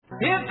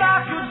If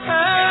I could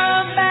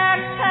turn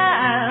back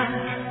time,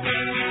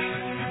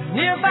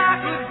 if I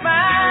could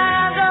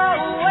find a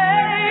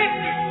way.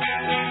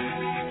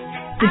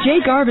 The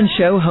Jay Garvin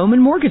Show Home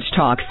and Mortgage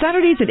Talk,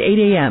 Saturdays at 8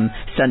 a.m.,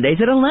 Sundays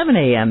at 11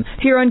 a.m.,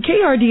 here on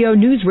KRDO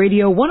News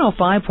Radio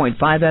 105.5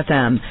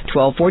 FM,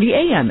 1240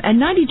 a.m.,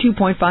 and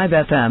 92.5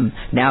 FM.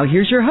 Now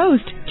here's your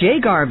host,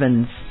 Jay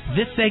Garvin.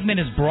 This segment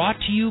is brought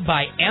to you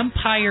by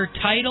Empire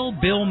Title,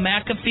 Bill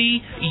McAfee,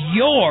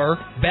 your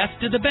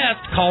best of the best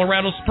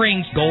Colorado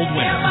Springs Gold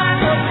winner.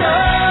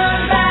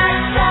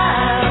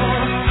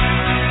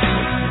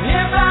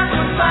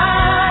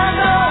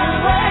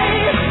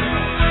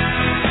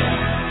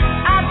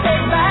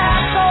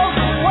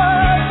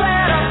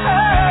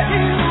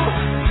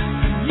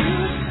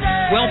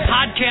 Well,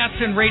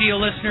 podcast and radio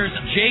listeners,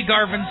 Jay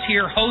Garvin's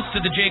here, host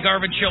of The Jay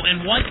Garvin Show,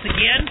 and once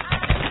again,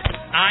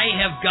 I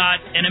have got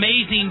an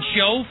amazing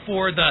show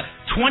for the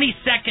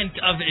 22nd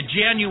of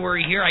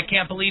January here. I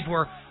can't believe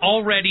we're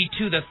already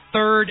to the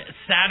third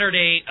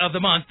Saturday of the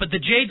month. But the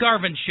Jay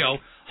Garvin Show,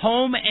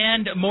 Home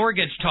and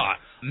Mortgage Talk.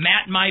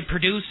 Matt, my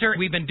producer,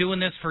 we've been doing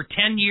this for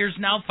 10 years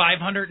now,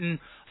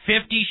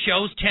 550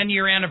 shows.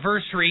 10-year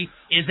anniversary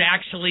is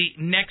actually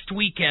next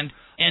weekend.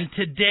 And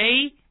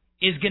today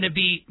is going to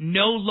be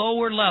no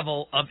lower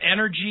level of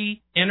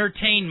energy,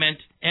 entertainment,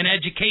 and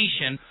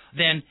education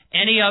than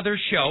any other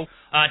show.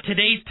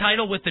 Today's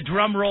title, with the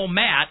drum roll,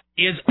 Matt,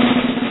 is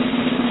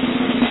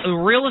a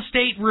real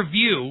estate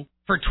review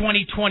for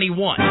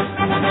 2021.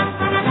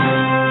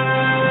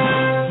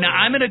 Now,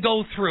 I'm going to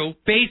go through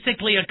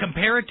basically a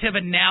comparative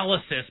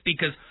analysis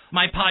because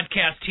my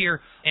podcast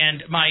here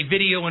and my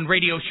video and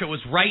radio show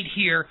is right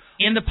here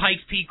in the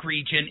Pikes Peak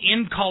region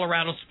in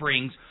Colorado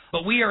Springs,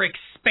 but we are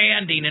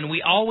expanding, and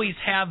we always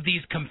have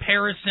these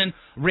comparison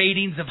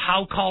ratings of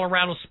how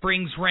Colorado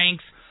Springs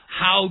ranks,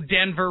 how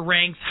Denver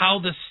ranks, how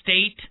the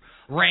state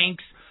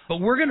ranks, but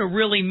we're going to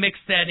really mix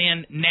that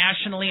in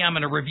nationally. I'm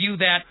going to review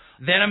that.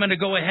 Then I'm going to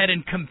go ahead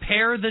and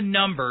compare the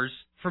numbers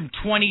from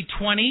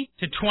 2020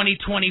 to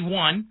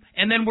 2021,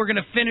 and then we're going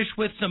to finish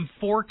with some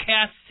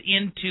forecasts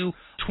into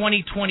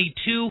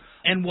 2022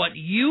 and what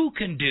you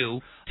can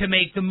do to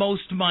make the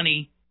most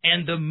money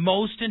and the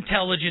most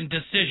intelligent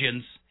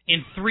decisions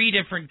in three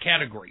different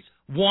categories.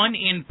 One,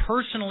 in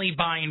personally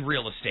buying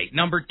real estate.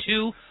 Number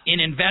two, in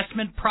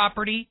investment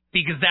property,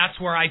 because that's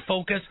where I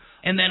focus.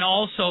 And then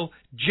also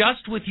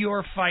just with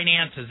your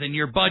finances and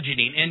your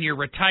budgeting and your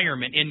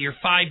retirement and your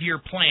 5-year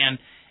plan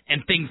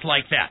and things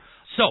like that.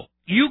 So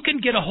you can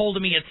get a hold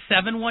of me at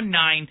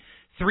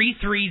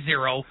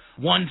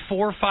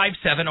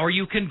 719-330-1457, or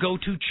you can go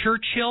to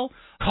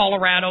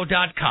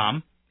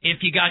churchillcolorado.com.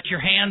 If you got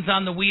your hands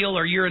on the wheel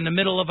or you're in the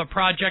middle of a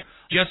project,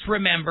 just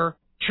remember,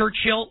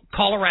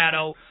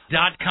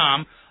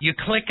 churchillcolorado.com. You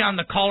click on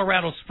the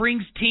Colorado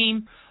Springs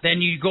team,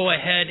 then you go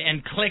ahead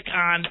and click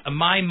on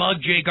my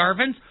mug, Jay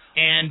Garvin's,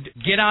 and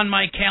get on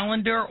my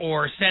calendar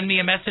or send me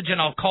a message and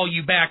I'll call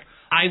you back.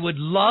 I would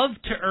love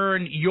to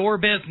earn your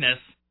business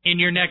in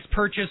your next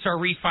purchase or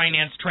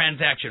refinance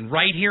transaction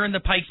right here in the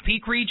Pikes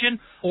Peak region,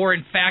 or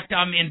in fact,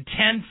 I'm in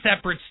 10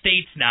 separate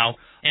states now.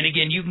 And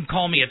again, you can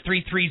call me at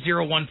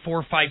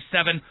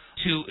 330-1457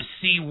 to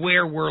see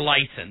where we're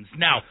licensed.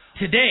 Now,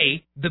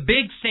 today, the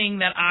big thing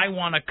that I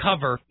want to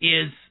cover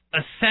is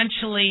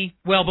essentially,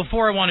 well,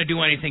 before I want to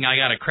do anything, I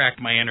got to crack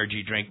my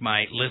energy drink.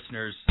 My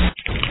listeners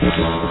expect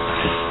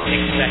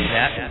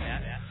that.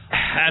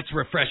 That's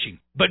refreshing.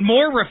 But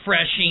more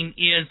refreshing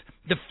is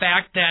the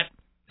fact that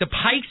the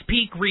Pikes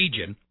Peak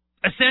region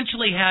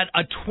essentially had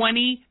a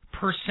 20%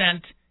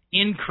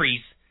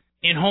 increase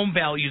in home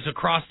values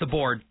across the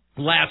board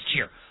last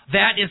year.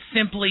 That is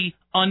simply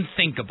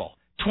unthinkable.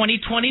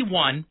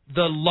 2021,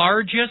 the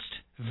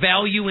largest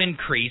value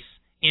increase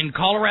in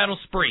Colorado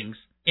Springs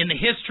in the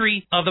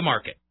history of the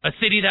market, a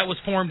city that was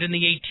formed in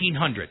the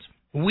 1800s.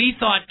 We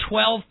thought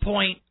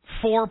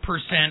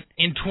 12.4%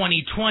 in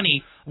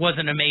 2020 was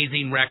an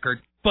amazing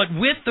record, but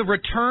with the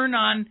return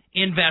on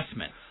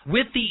investment,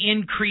 with the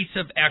increase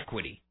of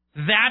equity,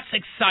 that's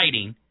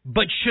exciting,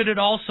 but should it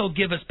also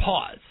give us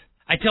pause?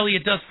 I tell you,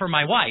 it does for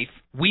my wife.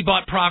 We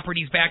bought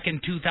properties back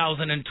in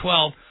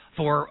 2012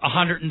 for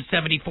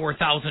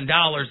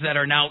 $174,000 that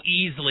are now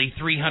easily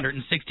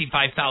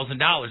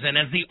 $365,000. And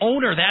as the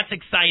owner, that's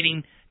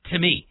exciting to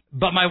me.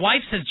 But my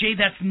wife says, Jay,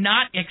 that's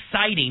not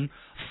exciting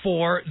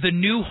for the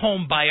new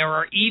home buyer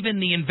or even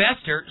the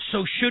investor,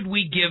 so should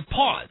we give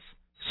pause?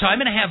 So I'm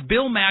going to have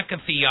Bill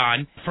McAfee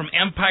on from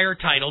Empire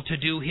Title to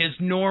do his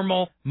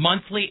normal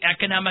monthly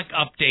economic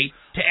update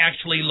to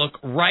actually look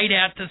right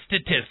at the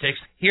statistics.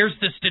 Here's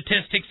the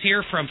statistics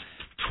here from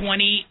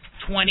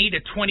 2020 to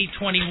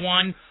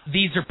 2021.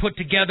 These are put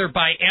together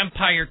by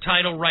Empire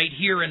Title right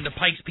here in the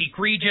Pikes Peak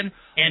region.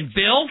 And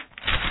Bill,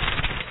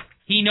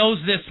 he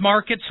knows this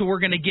market, so we're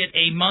going to get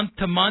a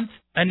month-to-month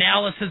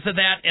analysis of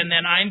that, and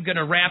then I'm going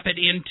to wrap it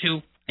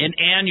into an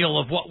annual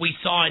of what we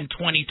saw in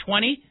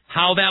 2020,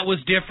 how that was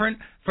different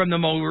from the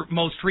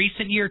most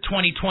recent year,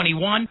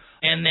 2021,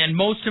 and then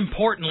most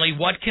importantly,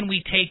 what can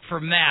we take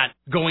from that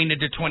going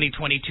into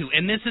 2022?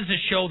 And this is a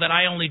show that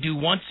I only do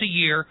once a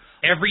year,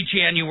 every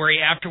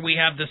January after we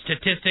have the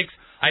statistics.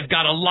 I've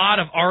got a lot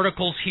of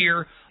articles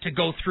here to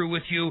go through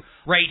with you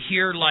right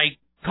here, like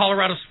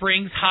Colorado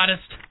Springs,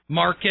 hottest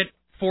market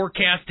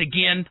forecast,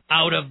 again,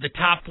 out of the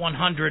top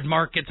 100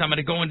 markets. I'm going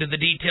to go into the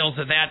details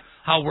of that,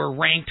 how we're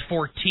ranked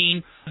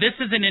 14. This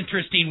is an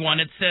interesting one.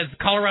 It says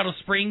Colorado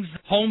Springs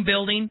home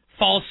building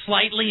falls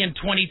slightly in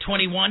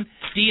 2021.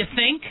 Do you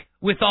think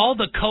with all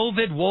the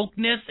COVID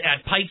wokeness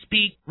at Pikes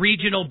Peak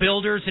regional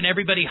builders and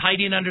everybody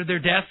hiding under their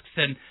desks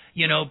and,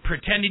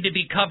 pretending to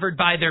be covered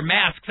by their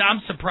masks, I'm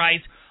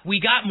surprised we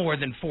got more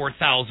than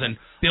 4,000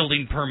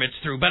 building permits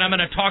through. But I'm going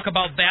to talk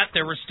about that.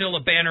 There was still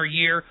a banner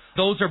year.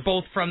 Those are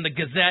both from the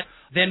Gazette.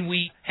 Then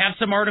we have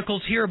some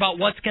articles here about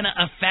what's going to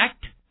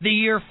affect the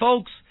year,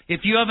 folks.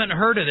 If you haven't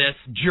heard of this,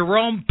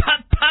 Jerome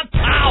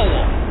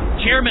Powell,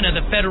 chairman of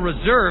the Federal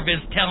Reserve,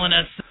 is telling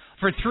us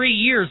for 3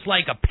 years,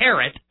 like a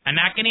parrot, I'm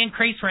not going to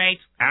increase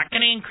rates, not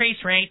going to increase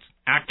rates,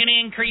 not going to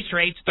increase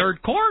rates,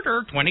 third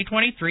quarter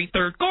 2023,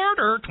 third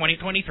quarter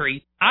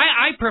 2023.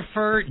 I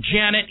prefer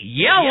Janet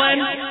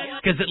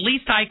Yellen, because at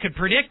least I could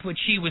predict what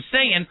she was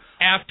saying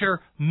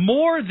after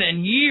more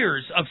than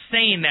years of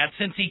saying that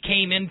since he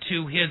came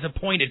into his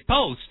appointed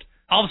post.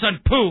 All of a sudden,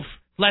 poof,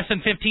 less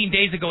than 15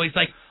 days ago, he's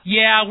like,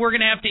 yeah, we're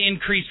going to have to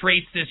increase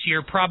rates this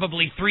year,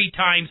 probably 3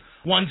 times.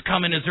 One's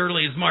coming as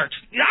early as March.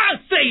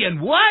 Saying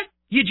what?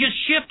 You just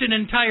shift an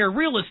entire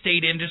real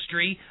estate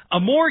industry, a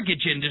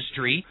mortgage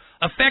industry,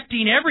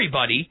 affecting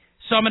everybody.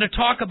 So I'm going to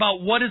talk about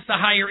what does the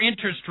higher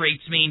interest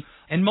rates mean,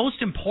 and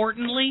most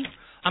importantly,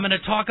 I'm going to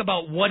talk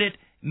about what it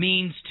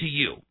means to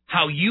you,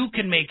 how you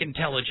can make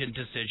intelligent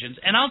decisions.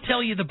 And I'll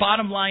tell you the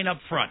bottom line up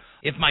front.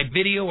 If my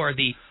video or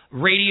the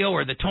radio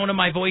or the tone of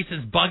my voice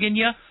is bugging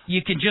you,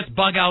 you can just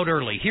bug out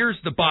early.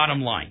 Here's the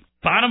bottom line.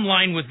 Bottom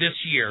line with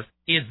this year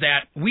is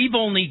that we've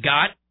only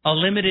got a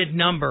limited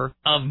number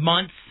of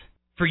months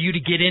for you to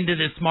get into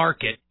this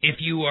market if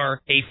you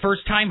are a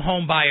first-time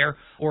home buyer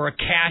or a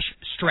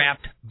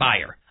cash-strapped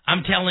buyer.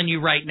 I'm telling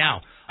you right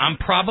now, I'm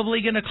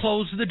probably going to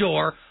close the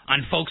door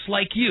on folks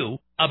like you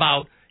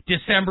about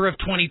December of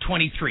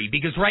 2023,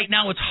 because right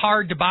now it's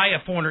hard to buy a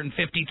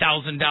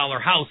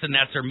 $450,000 house, and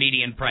that's our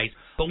median price.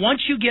 But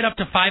once you get up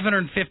to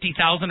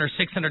 $550,000 or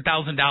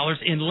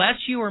 $600,000,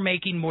 unless you are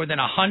making more than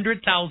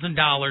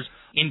 $100,000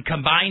 in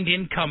combined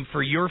income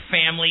for your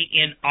family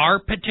in our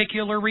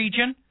particular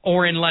region,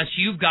 or unless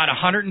you've got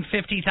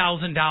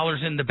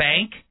 $150,000 in the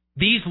bank,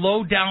 these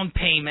low down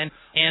payment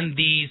and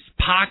these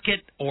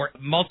pocket or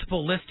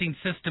multiple listing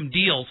system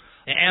deals,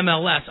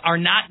 MLS, are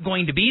not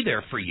going to be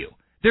there for you.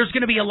 There's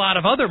going to be a lot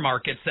of other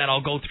markets that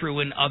I'll go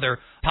through in other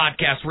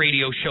podcast,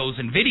 radio shows,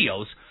 and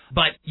videos,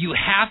 but you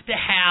have to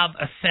have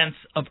a sense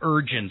of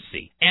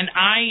urgency. And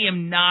I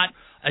am not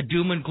a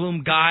doom and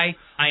gloom guy.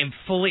 I am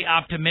fully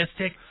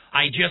optimistic.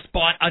 I just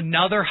bought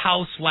another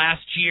house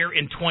last year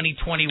in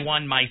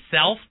 2021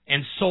 myself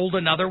and sold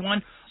another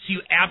one. So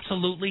you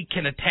absolutely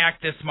can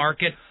attack this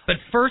market. But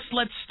first,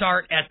 let's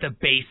start at the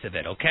base of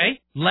it,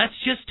 okay? Let's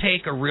just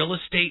take a real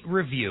estate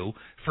review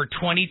for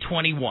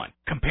 2021.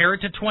 Compare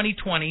it to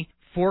 2020,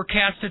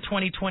 forecast to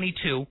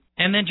 2022,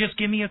 and then just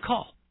give me a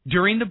call.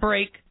 During the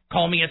break,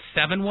 call me at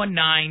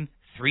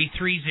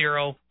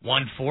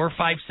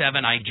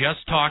 719-330-1457. I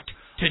just talked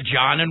to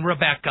John and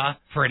Rebecca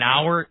for an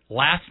hour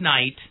last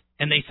night,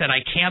 and they said,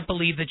 I can't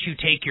believe that you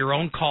take your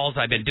own calls.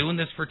 I've been doing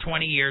this for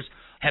 20 years,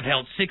 have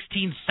helped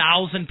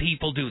 16,000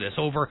 people do this.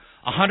 Over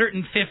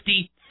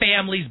 150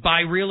 families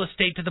buy real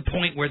estate to the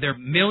point where they're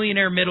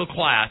millionaire middle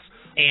class,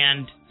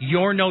 and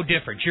you're no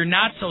different. You're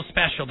not so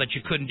special that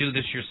you couldn't do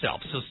this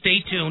yourself. So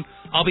stay tuned.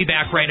 I'll be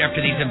back right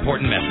after these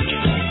important messages.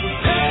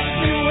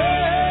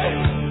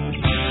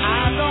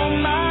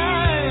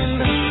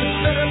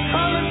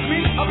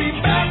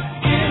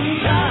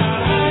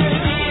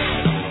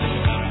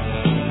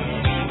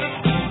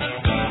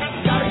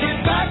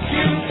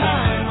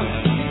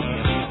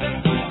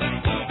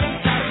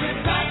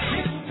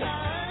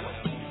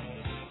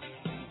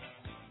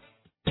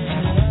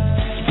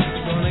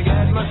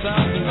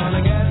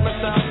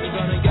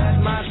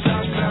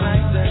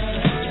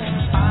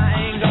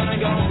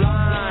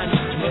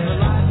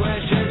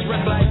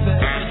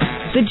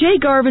 The Jay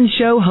Garvin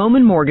Show Home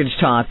and Mortgage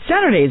Talk,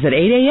 Saturdays at 8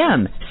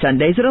 a.m.,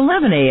 Sundays at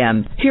 11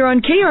 a.m., here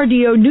on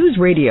KRDO News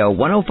Radio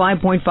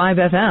 105.5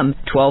 FM,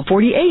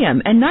 1240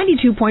 a.m., and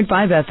 92.5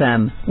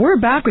 FM. We're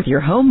back with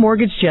your home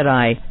mortgage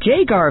Jedi,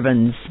 Jay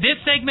Garvins. This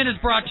segment is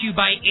brought to you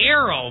by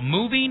Arrow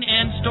Moving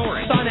and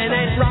Storage. Son, it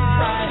ain't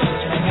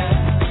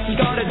right. You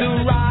gotta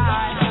do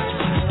right.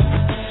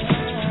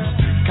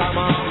 Come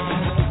on.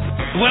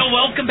 Well,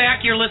 welcome back.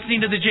 You're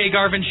listening to the Jay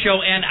Garvin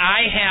Show, and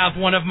I have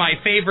one of my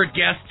favorite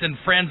guests and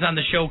friends on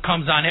the show,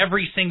 comes on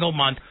every single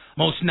month,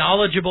 most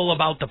knowledgeable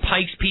about the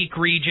Pikes Peak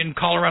region,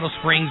 Colorado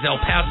Springs, El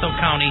Paso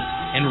County,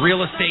 and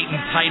real estate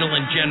and title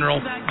in general.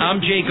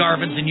 I'm Jay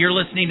Garvins, and you're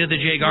listening to the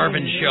Jay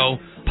Garvin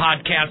Show.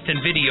 podcast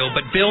and video.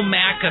 But Bill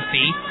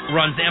McAfee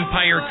runs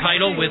Empire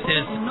Title with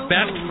his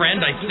best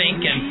friend, I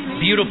think,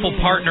 and beautiful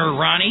partner,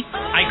 Ronnie.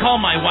 I call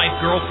my wife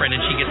girlfriend,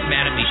 and she gets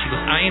mad at me. She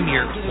goes, I am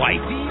your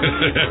wife.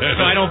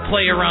 So I don't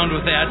play around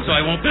with that, so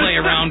I won't play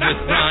around with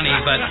Ronnie.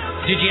 But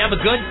did you have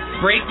a good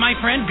break, my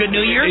friend? Good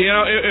New Year? You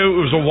know, it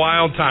was a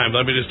wild time,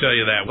 let me just tell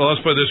you that. Well, let's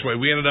put it this way.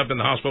 We ended up in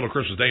the hospital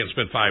Christmas Day and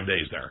spent 5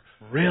 days there.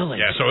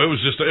 Really? Yeah, so it was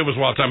a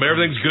wild time.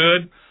 Everything's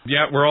good.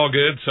 Yeah, we're all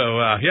good. So,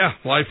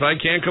 life, I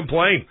can't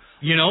complain.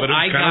 You know,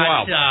 I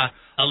got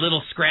a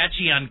little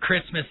scratchy on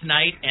Christmas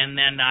night, and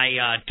then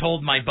I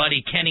told my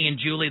buddy Kenny and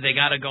Julie they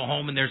got to go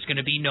home and there's going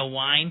to be no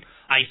wine.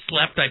 I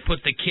slept. I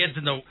put the kids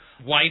and the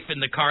wife in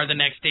the car the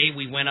next day.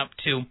 We went up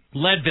to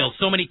Leadville.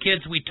 So many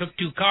kids. We took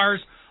 2 cars.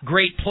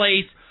 Great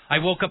place. I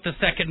woke up the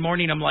second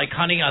morning. I'm like,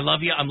 honey, I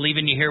love you. I'm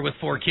leaving you here with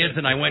 4 kids.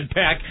 And I went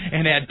back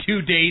and had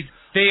 2 days.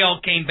 They all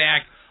came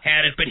back,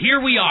 had it. But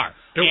here we are.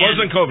 It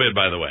wasn't COVID,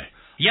 by the way.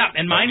 Yeah,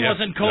 and mine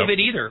wasn't COVID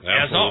either,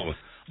 Absolutely. as always.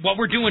 What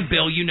we're doing,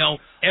 Bill, you know,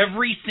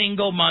 every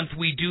single month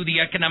we do the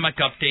economic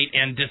update,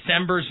 and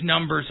December's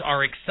numbers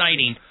are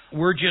exciting.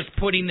 We're just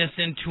putting this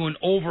into an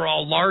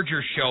overall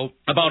larger show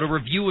about a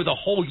review of the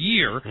whole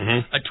year of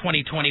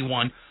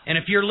 2021. And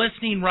if you're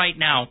listening right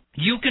now,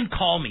 you can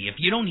call me. If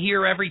you don't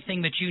hear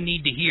everything that you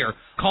need to hear,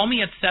 call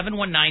me at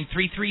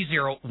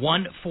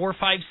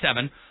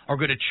 719-330-1457 or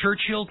go to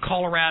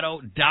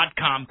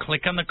churchillcolorado.com.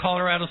 Click on the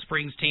Colorado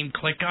Springs team.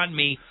 Click on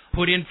me.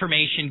 Put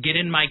information. Get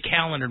in my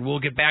calendar, and we'll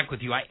get back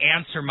with you. I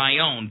answer my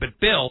own. But,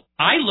 Bill,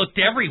 I looked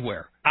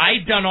everywhere.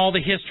 I've done all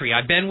the history.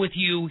 I've been with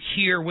you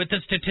here with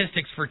the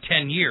statistics for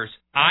 10 years.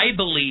 I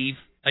believe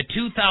a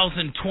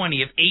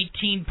 2020 of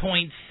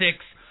 18.6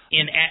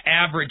 in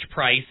average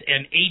price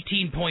and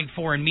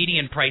 18.4 in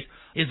median price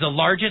is the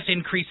largest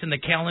increase in the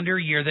calendar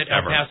year that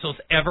El Paso's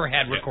ever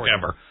had recorded.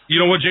 Ever. You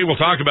know what, Jay? We'll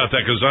talk about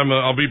that because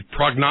I'll be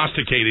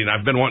prognosticating.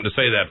 I've been wanting to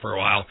say that for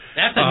a while.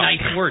 That's a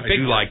nice word. I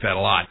do like that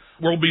a lot.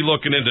 We'll be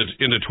looking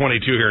into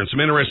 22 here and some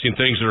interesting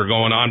things that are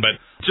going on.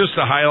 But just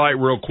to highlight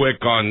real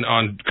quick on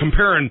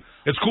comparing,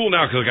 it's cool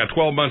now because I got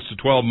 12 months to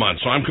 12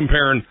 months. So I'm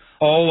comparing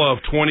all of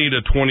 20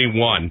 to 21.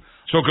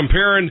 So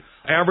comparing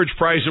average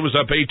price, it was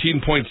up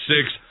 18.6.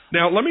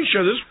 Now, let me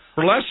show this.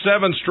 For the last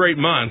 7 straight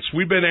months,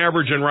 we've been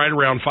averaging right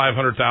around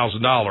 $500,000,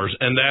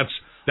 and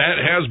that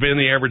has been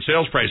the average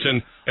sales price.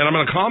 And I'm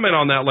going to comment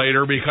on that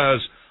later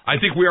because I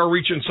think we are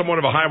reaching somewhat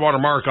of a high water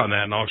mark on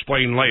that, and I'll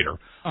explain later.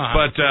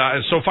 But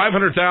so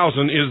 $500,000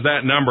 is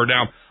that number.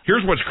 Now,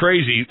 here's what's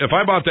crazy. If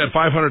I bought that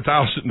 $500,000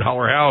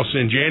 house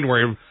in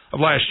January of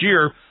last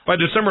year, by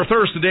December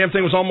 1st, the damn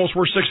thing was almost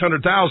worth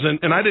 $600,000,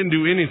 and I didn't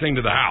do anything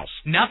to the house.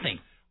 Nothing.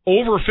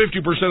 Over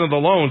 50% of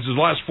the loans in the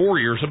last 4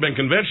 years have been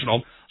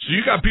conventional. So you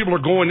got people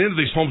are going into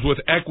these homes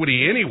with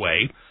equity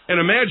anyway.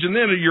 And imagine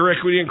then your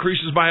equity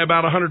increases by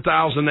about $100,000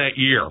 that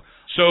year.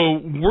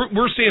 So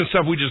we're seeing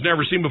stuff we just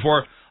never seen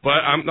before.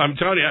 But I'm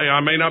telling you,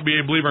 I may not be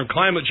a believer in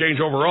climate change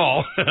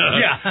overall.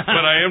 Yeah.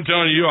 But I am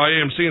telling you,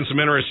 I am seeing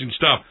some interesting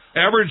stuff.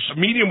 Average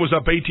median was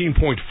up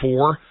 18.4,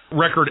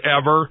 record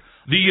ever.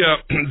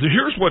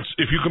 Here's what's,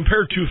 if you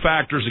compare 2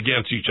 factors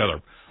against each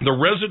other, the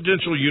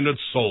residential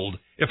units sold,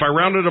 if I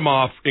rounded them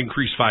off,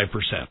 increased 5%.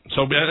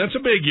 So that's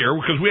a big year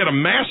because we had a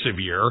massive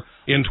year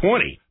in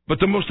 20. But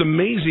the most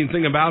amazing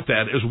thing about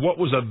that is what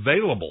was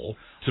available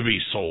to be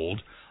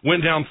sold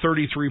went down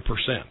 33%.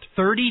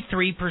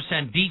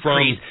 33% decrease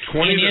from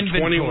 20 in to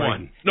inventory.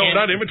 21. No,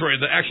 not inventory,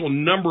 the actual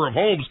number of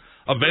homes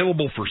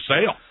available for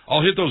sale.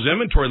 I'll hit those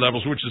inventory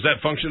levels, which is that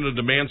function of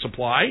demand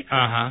supply.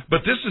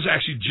 But this is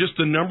actually just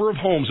the number of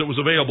homes that was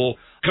available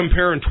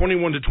comparing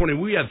 21 to 20.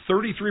 We had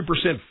 33%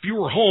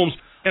 fewer homes,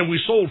 and we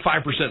sold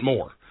 5%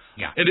 more.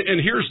 Yeah.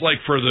 And here's,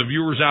 like, for the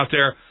viewers out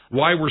there,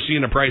 why we're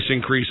seeing a price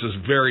increase is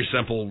very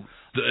simple.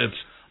 It's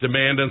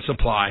demand and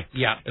supply.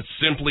 Yeah. It's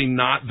simply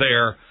not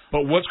there.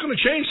 But what's going to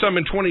change some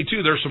in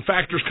 22, there's some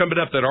factors coming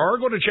up that are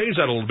going to change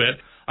that a little bit.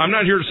 I'm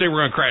not here to say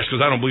we're going to crash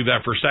because I don't believe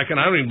that for a second.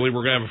 I don't even believe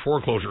we're going to have a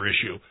foreclosure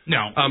issue.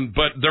 No.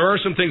 But there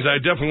are some things that I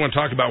definitely want to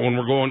talk about when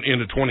we're going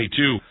into 22.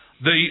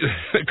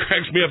 It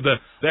cracks me up. The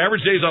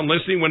average days on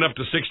listing went up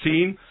to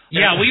 16.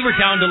 Yeah, we were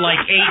down to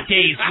like 8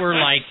 days. We're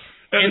like,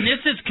 and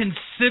this is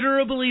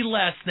considerably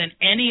less than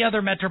any other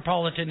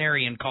metropolitan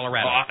area in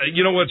Colorado.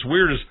 You know what's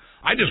weird is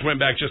I just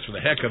went back just for the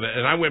heck of it,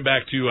 and I went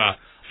back to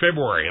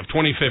February of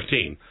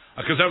 2015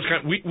 because that was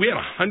we had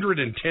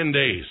 110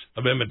 days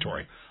of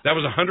inventory. That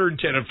was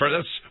 110.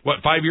 That's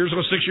what, 5 years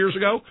ago, 6 years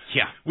ago.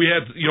 Yeah, we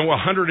had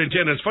 110.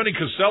 And it's funny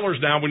because sellers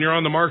now, when you're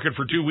on the market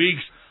for 2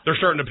 weeks, they're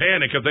starting to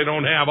panic if they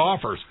don't have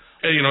offers.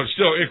 And,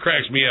 it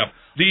cracks me up.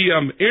 The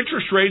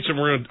interest rates, and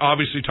we're going to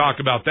obviously talk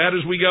about that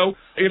as we go.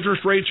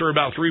 Interest rates are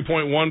about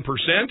 3.1%.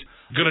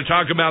 Going to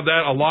talk about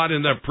that a lot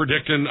in the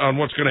predicting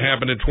on what's going to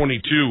happen in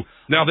 22.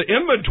 Now, the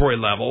inventory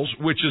levels,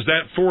 which is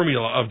that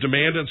formula of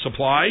demand and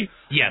supply.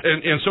 Yes.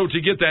 And so to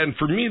get that, and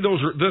for me,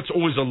 that's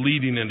always a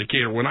leading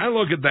indicator. When I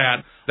look at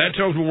that, that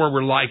tells me where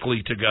we're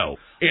likely to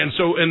go. And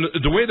so, and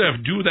the way that I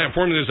do that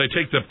formula is I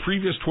take the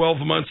previous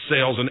 12 months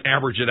sales and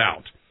average it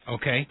out.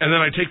 Okay. And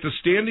then I take the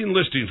standing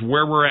listings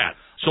where we're at.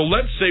 So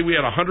let's say we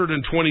had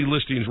 120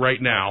 listings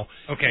right now,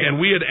 Okay. and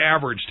we had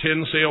averaged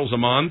 10 sales a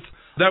month.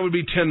 That would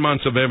be 10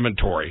 months of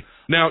inventory.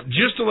 Now,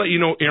 just to let you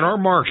know, in our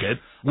market,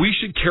 we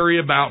should carry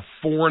about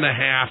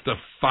 4.5 to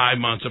 5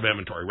 months of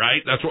inventory,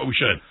 right? That's what we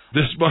should.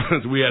 This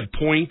month, we had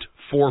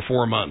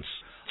 0.44 months.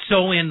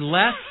 So in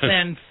less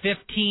than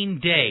 15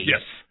 days,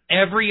 Yes.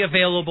 every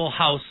available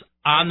house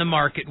on the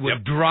market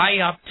would dry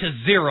up to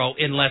zero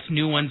unless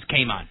new ones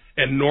came on.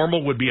 And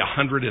normal would be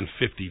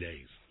 150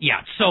 days.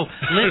 Yeah, so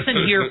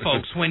listen here,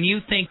 folks, when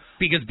you think,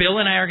 because Bill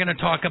and I are going to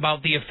talk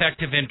about the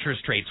effect of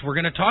interest rates. We're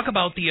going to talk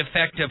about the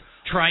effect of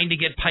trying to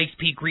get Pikes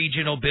Peak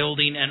Regional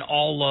Building and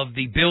all of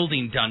the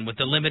building done with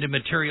the limited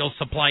material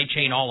supply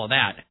chain, all of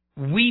that.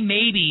 We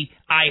maybe,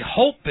 I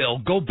hope, Bill,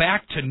 go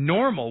back to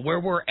normal where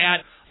we're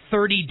at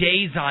 30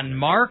 days on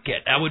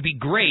market. That would be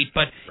great,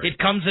 but it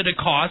comes at a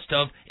cost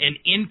of an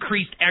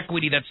increased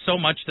equity that's so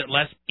much that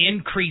less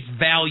increased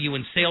value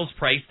and sales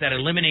price that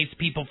eliminates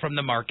people from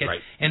the market,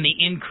 and the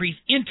increased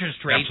interest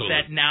rates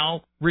that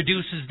now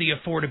reduces the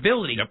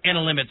affordability and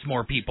limits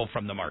more people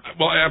from the market.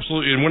 Well,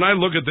 absolutely. And when I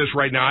look at this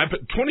right now,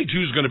 22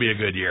 is going to be a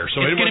good year.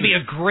 So it's going to be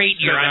a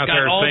great year. I've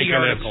got all the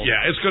articles.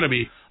 It's going to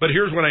be. But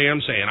here's what I am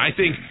saying. I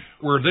think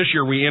this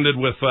year we ended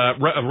with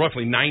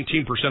roughly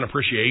 19%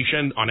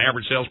 appreciation on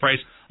average sales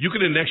price. You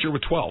could end next year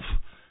with 12.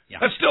 Yeah.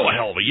 That's still a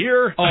hell of a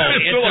year. Oh,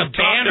 it's still a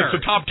banner. It's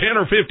a top 10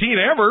 or 15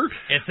 ever.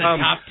 It's a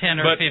top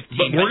 10 or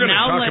 15. But we're going to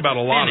talk about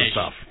a lot of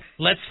stuff.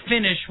 Let's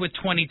finish with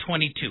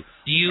 2022.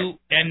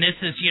 And this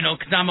is,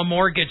 because I'm a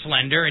mortgage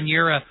lender and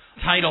you're a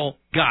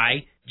title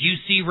guy, do you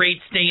see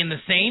rates staying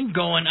the same,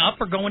 going up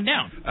or going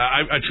down?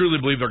 I truly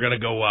believe they're going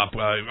to go up.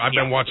 I've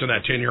been watching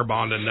that 10-year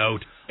bond and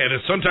note, and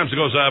sometimes it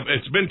goes up.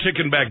 It's been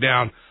ticking back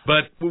down.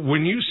 But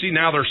when you see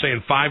now they're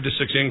saying 5 to 6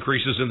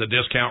 increases in the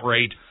discount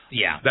rate,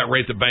 that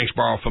rate that banks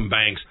borrow from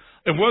banks,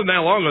 it wasn't that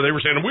long ago they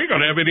were saying, we're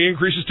going to have any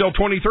increases till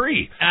 23.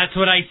 That's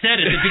what I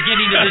said at the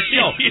beginning of the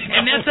show.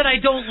 And that's what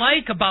I don't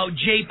like about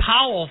Jay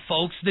Powell,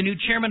 folks, the new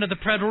chairman of the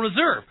Federal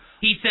Reserve.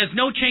 He says,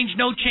 no change,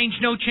 no change,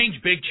 no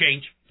change, big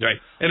change. Right.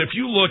 And if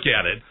you look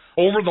at it,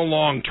 over the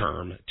long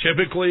term,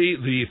 typically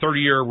the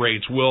 30-year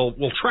rates will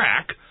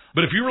track.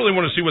 But if you really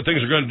want to see what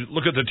things are going to,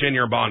 look at the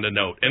 10-year bond and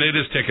note, and it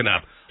is ticking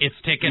up. It's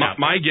ticking up.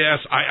 My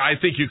guess, I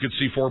think you could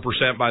see 4%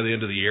 by the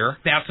end of the year.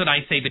 That's what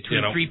I say,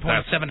 between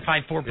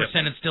 3.75%,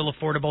 4% is still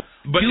affordable.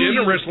 But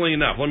interestingly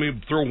enough, let me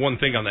throw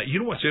one thing on that. You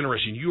know what's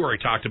interesting? You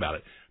already talked about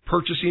it.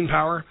 Purchasing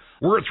power.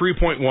 We're at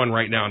 3.1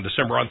 right now in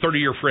December on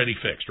 30-year Freddie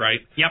fixed, right?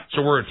 Yep.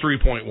 So we're at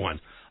 3.1.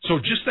 So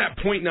just that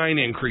 0.9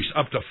 increase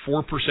up to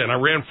 4%. I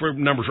ran for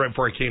numbers right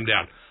before I came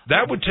down.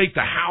 That would take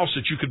the house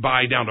that you could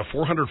buy down to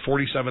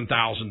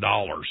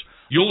 $447,000.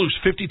 You'll lose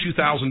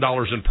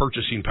 $52,000 in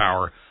purchasing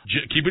power,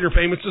 keeping your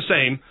payments the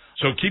same.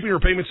 So keeping your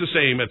payments the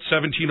same at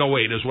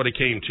 $1,708 is what it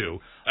came to.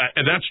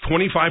 And that's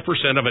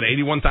 25% of an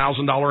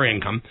 $81,000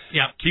 income.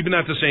 Yep. Keeping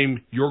that the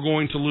same, you're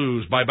going to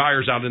lose, by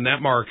buyers out in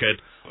that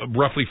market,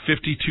 roughly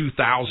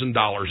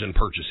 $52,000 in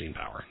purchasing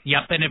power.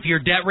 Yep, and if your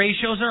debt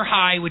ratios are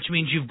high, which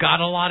means you've got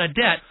a lot of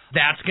debt,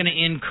 that's going to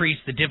increase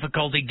the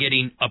difficulty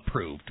getting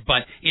approved.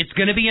 But it's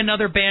going to be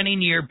another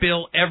banning year,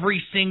 Bill,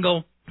 every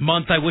single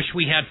month. I wish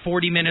we had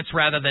 40 minutes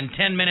rather than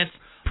 10 minutes.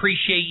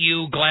 Appreciate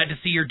you. Glad to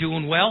see you're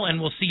doing well, and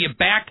we'll see you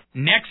back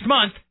next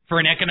month for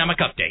an economic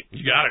update.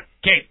 You got it.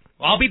 Okay,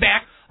 I'll be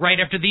back right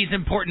after these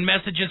important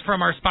messages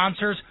from our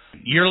sponsors.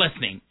 You're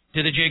listening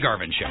to The Jay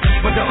Garvin Show.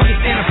 But to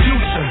understand the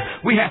future,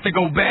 we have to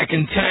go back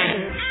in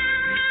time.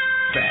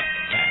 Back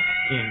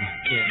in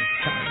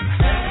time.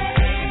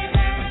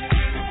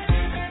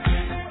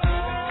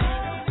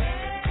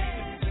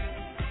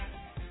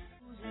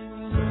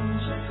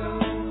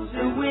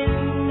 The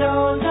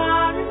windows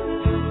are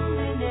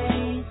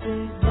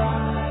illuminated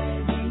by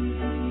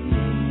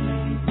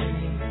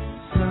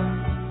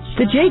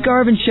The Jay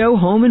Garvin Show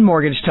Home and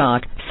Mortgage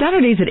Talk.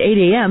 Saturdays at 8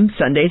 a.m.,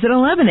 Sundays at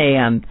 11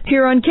 a.m.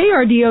 Here on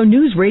KRDO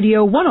News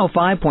Radio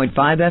 105.5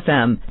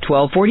 FM,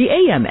 1240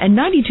 a.m. and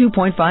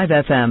 92.5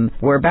 FM.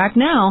 We're back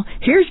now.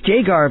 Here's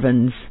Jay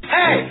Garvin's.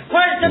 Hey,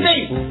 where's the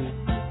meat?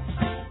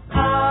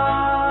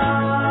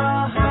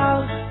 Our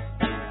house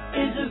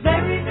is a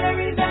very,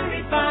 very,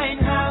 very fine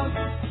house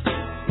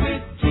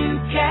with 2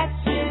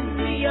 cats in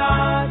the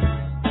yard.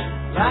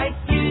 Life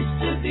used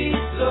to be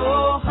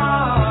so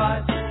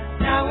hard.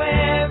 Now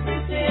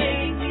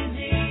everything is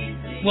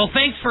easy. Well,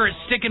 thanks for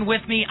sticking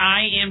with me.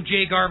 I am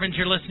Jay Garvin.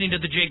 You're listening to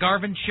The Jay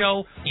Garvin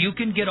Show. You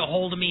can get a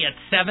hold of me at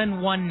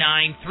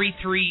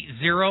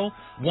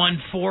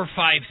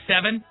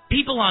 719-330-1457.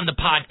 People on the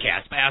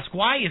podcast ask,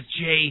 why is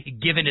Jay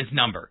giving his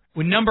number?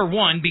 Well, number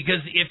one,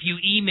 because if you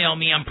email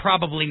me, I'm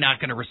probably not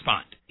going to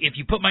respond. If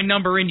you put my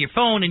number in your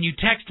phone and you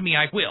text me,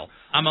 I will.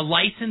 I'm a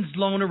licensed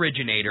loan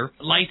originator,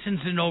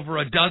 licensed in over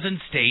a dozen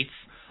states,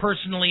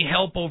 personally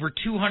help over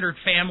 200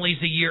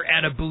 families a year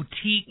at a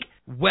boutique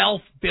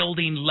wealth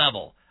building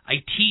level.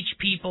 I teach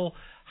people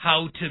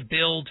how to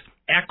build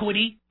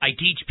equity. I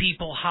teach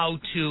people how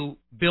to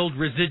build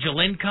residual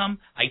income.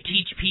 I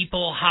teach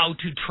people how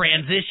to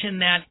transition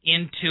that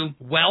into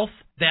wealth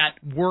that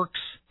works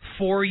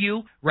for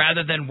you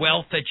rather than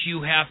wealth that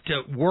you have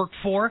to work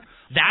for.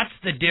 That's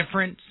the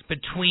difference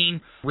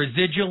between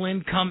residual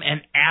income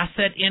and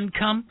asset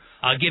income.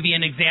 I'll give you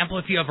an example.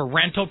 If you have a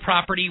rental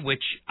property,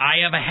 which I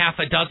have a half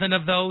a dozen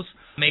of those,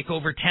 make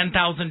over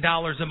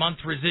 $10,000 a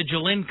month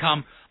residual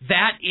income,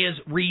 that is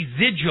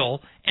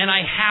residual, and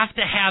I have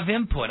to have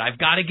input. I've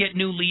got to get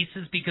new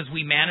leases because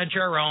we manage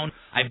our own.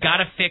 I've got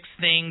to fix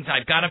things.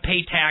 I've got to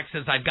pay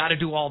taxes. I've got to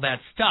do all that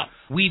stuff.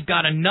 We've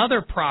got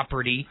another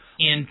property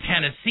in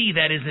Tennessee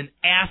that is an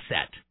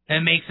asset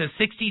and makes us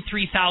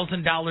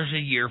 $63,000 a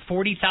year,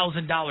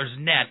 $40,000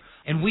 net,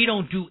 and we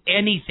don't do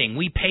anything.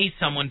 We pay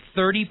someone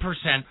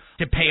 30%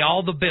 to pay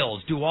all the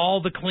bills, do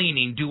all the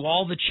cleaning, do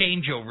all the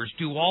changeovers,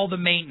 do all the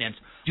maintenance,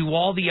 do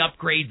all the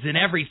upgrades and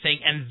everything,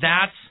 and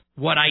that's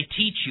what I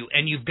teach you.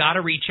 And you've got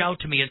to reach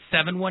out to me at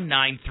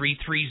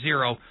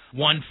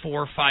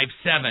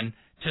 719-330-1457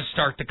 to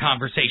start the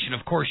conversation.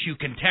 Of course, you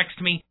can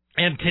text me.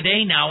 And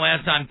today now,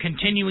 as I'm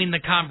continuing the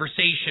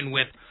conversation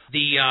with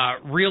the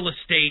real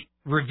estate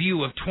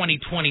review of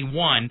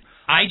 2021,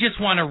 I just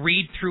want to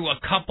read through a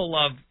couple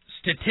of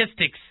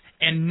statistics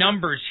and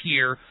numbers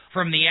here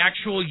from the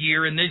actual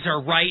year, and these are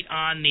right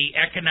on the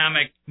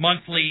economic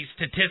monthly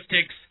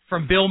statistics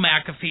from Bill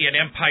McAfee at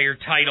Empire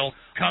Title.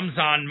 Comes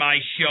on my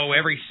show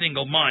every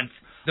single month.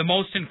 The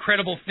most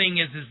incredible thing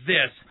is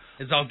this,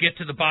 as I'll get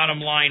to the bottom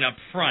line up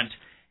front,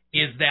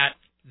 is that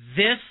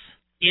this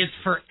is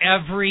for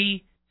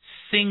every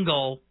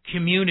single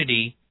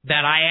community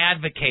that I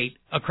advocate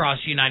across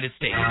the United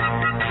States.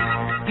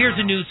 Here's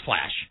a news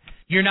flash.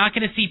 You're not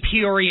going to see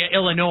Peoria,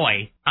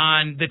 Illinois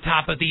on the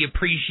top of the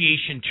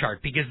appreciation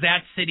chart because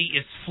that city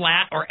is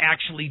flat or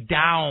actually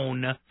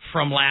down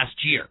from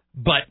last year.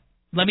 But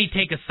let me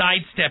take a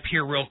sidestep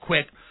here real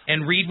quick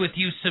and read with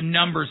you some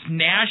numbers.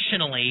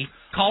 Nationally,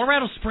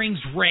 Colorado Springs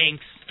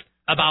ranks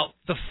about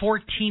the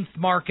 14th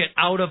market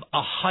out of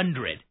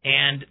 100,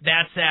 and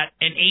that's at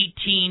an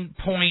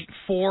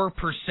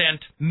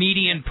 18.4%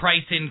 median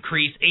price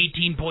increase,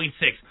 18.6.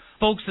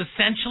 Folks,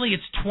 essentially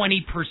it's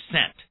 20%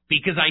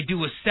 because I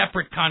do a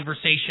separate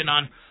conversation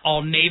on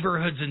all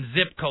neighborhoods and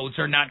zip codes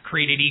are not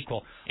created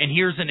equal. And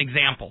here's an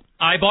example.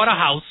 I bought a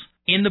house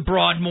in the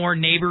Broadmoor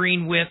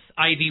neighboring with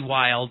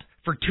Ivywild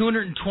for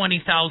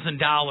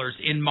 $220,000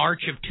 in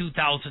March of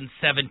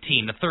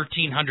 2017, a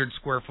 1,300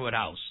 square foot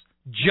house.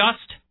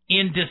 Just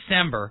in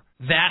December,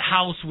 that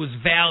house was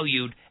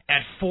valued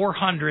at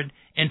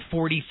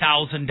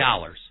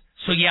 $440,000.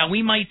 So yeah,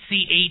 we might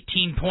see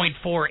 18.4,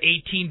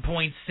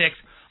 18.6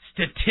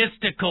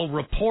 statistical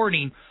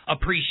reporting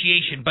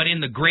appreciation, but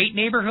in the great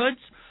neighborhoods,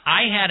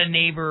 I had a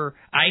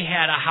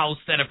house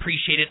that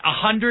appreciated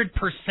 100%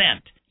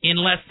 in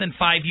less than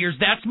 5 years.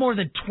 That's more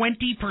than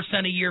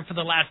 20% a year for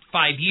the last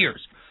 5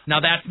 years. Now,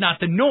 that's not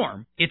the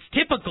norm. It's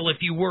typical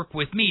if you work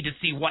with me to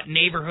see what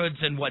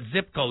neighborhoods and what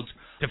zip codes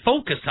to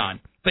focus on.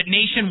 But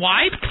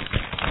nationwide,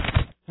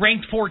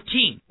 ranked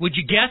 14. Would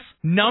you guess?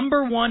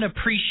 Number one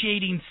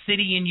appreciating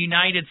city in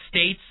United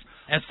States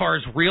as far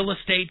as real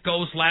estate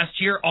goes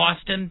last year,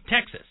 Austin,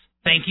 Texas.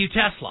 Thank you,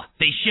 Tesla.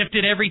 They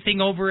shifted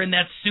everything over in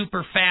that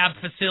super fab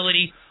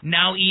facility.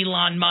 Now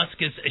Elon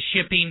Musk is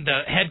shipping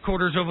the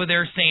headquarters over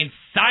there saying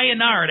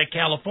sayonara to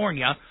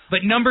California.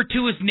 But number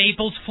two is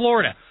Naples,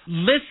 Florida.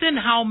 Listen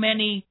how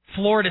many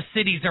Florida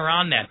cities are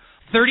on that.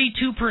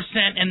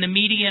 32%, and the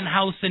median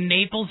house in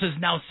Naples is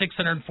now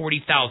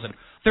 $640,000.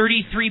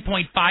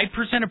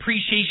 33.5%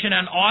 appreciation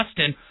on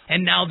Austin,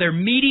 and now their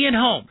median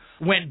home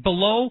went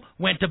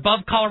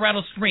above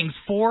Colorado Springs,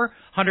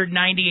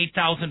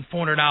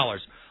 $498,400.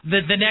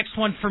 The next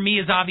one for me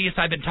is obvious.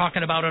 I've been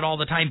talking about it all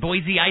the time.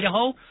 Boise,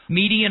 Idaho.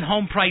 Median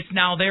home price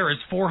now there is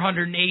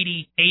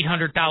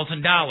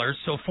 $480,000,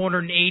 so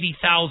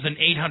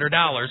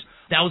 $480,800.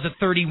 That was a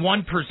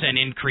 31%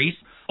 increase.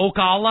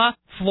 Ocala,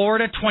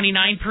 Florida,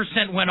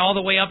 29% went all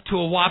the way up to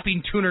a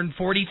whopping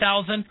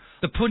 $240,000.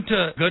 The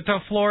Punta Gorda,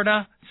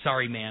 Florida,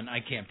 sorry man, I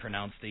can't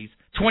pronounce these.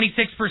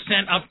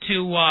 26% up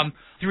to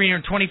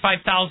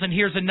 $325,000.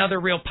 Here's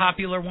another real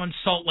popular one.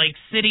 Salt Lake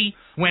City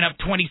went up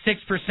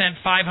 26%,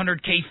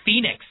 $500K.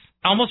 Phoenix,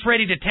 almost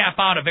ready to tap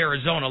out of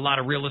Arizona. A lot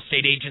of real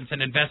estate agents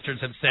and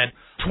investors have said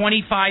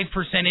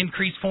 25%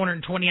 increase,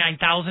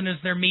 $429,000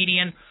 is their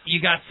median. You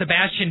got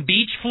Sebastian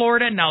Beach,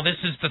 Florida. Now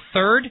this is the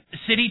third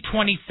city,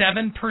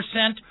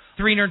 27%,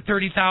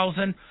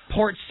 $330,000.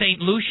 Port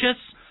St. Lucius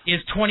is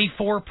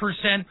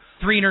 24%,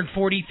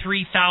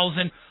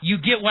 $343,000. You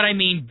get what I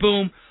mean.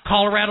 Boom.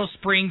 Colorado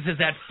Springs is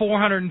at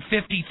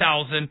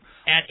 $450,000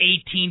 at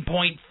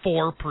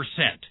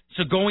 18.4%.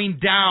 So going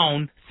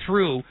down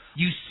through,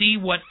 you see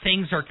what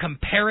things are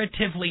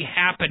comparatively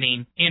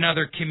happening in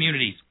other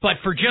communities. But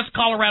for just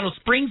Colorado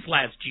Springs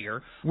last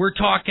year, we're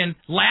talking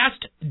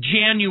last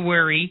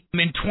January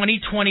in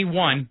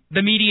 2021,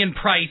 the median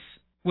price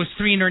was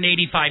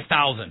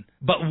 $385,000.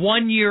 But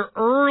 1 year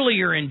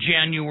earlier in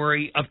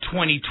January of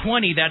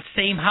 2020, that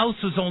same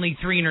house was only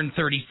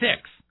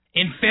 $336,000.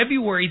 In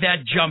February,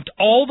 that jumped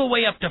all the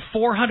way up to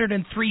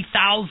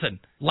 $403,000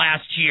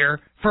 last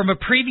year from a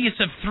previous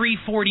of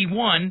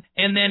 $341,000.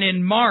 And then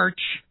in March,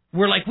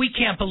 we're like, we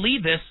can't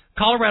believe this.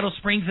 Colorado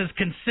Springs has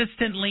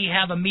consistently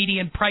have a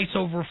median price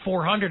over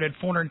 400 at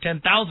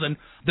 410,000.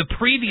 The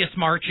previous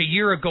March, a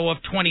year ago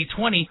of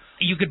 2020,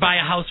 you could buy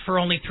a house for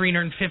only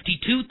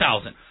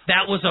 352,000.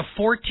 That was a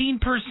 14%,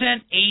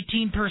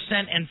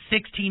 18%, and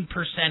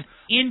 16%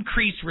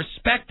 increase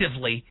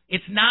respectively.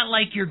 It's not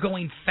like you're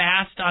going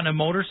fast on a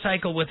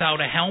motorcycle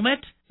without a helmet.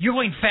 You're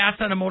going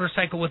fast on a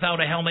motorcycle without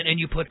a helmet and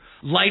you put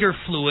lighter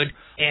fluid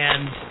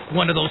and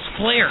one of those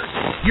flares.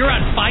 You're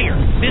on fire.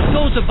 This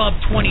goes above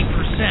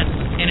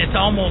 20% and it's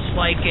almost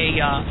like a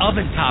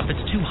oven top.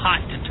 It's too hot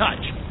to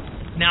touch.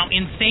 Now,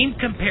 in same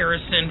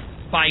comparison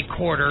by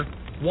quarter,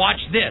 watch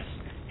this.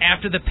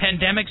 After the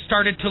pandemic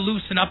started to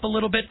loosen up a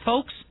little bit,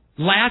 folks,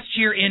 last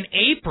year in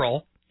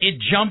April, it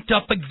jumped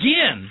up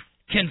again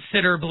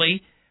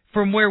considerably.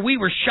 From where we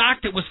were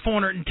shocked it was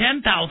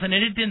 410,000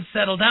 and it didn't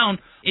settle down,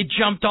 it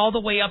jumped all the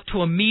way up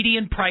to a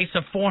median price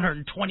of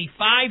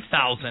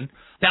 425,000.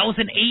 That was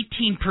an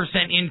 18%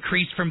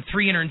 increase from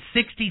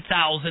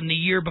 360,000 the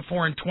year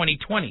before in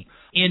 2020.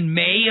 In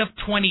May of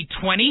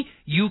 2020,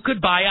 you could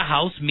buy a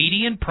house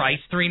median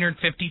price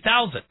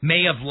 350,000.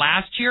 May of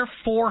last year,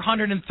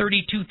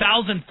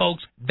 432,000,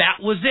 folks. That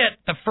was it.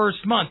 The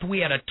first month we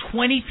had a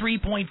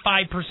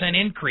 23.5%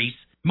 increase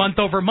month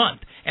over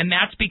month. And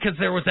that's because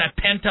there was that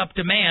pent-up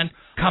demand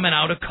coming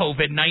out of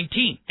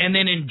COVID-19. And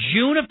then in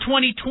June of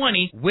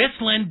 2020,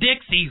 whistling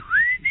Dixie,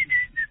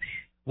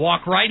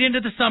 walk right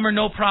into the summer,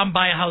 no problem,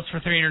 buy a house for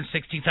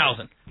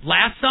 $360,000.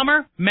 Last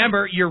summer,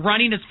 remember, you're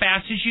running as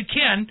fast as you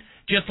can,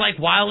 just like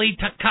Wile E.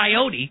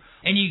 Coyote,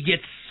 and you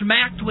get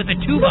smacked with a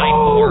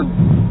 2x4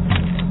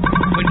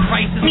 when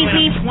prices went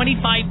up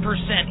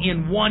 25%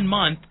 in 1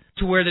 month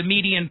to where the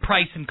median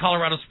price in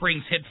Colorado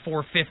Springs hit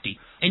 $450.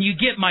 And you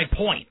get my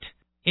point.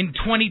 In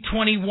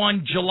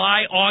 2021,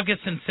 July,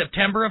 August, and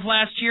September of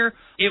last year,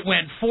 it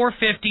went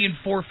 $450 and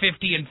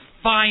 $450, and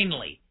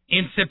finally,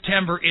 in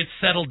September, it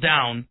settled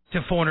down to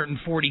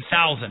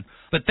 $440,000.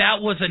 But that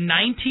was a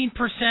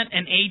 19%,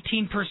 an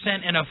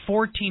 18%, and a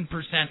 14%,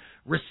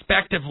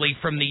 respectively,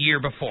 from the year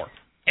before.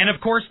 And, of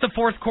course, the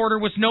fourth quarter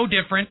was no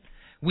different.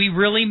 We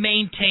really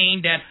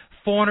maintained at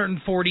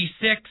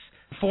 $446,000,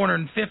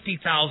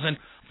 $450,000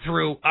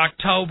 through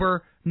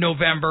October,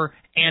 November,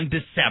 and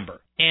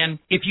December. And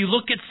if you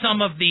look at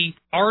some of the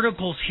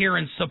articles here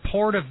in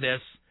support of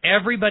this,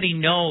 everybody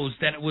knows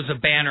that it was a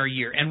banner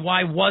year. And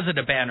why was it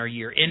a banner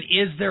year? And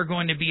is there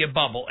going to be a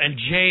bubble? And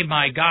Jay,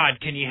 my God,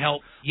 can you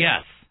help?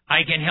 Yes,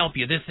 I can help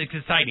you. This is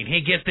exciting.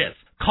 Hey, get this.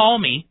 Call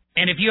me,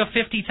 and if you have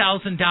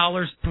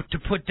 $50,000 to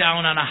put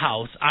down on a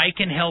house, I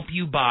can help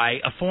you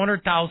buy a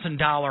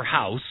 $400,000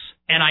 house.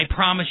 And I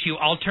promise you,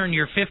 I'll turn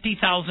your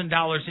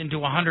 $50,000 into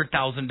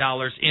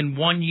 $100,000 in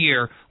 1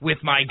 year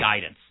with my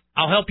guidance.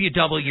 I'll help you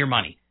double your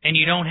money. And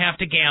you don't have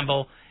to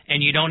gamble,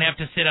 and you don't have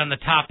to sit on the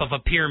top of a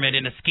pyramid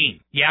in a scheme.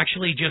 You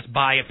actually just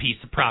buy a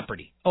piece of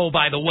property. Oh,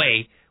 by the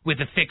way, with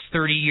a fixed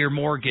 30-year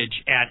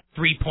mortgage at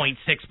 3.6%,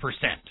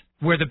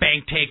 where the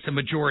bank takes a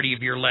majority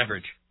of your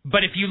leverage.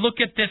 But if you look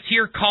at this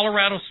here,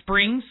 Colorado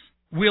Springs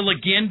will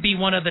again be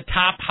one of the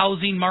top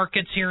housing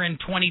markets here in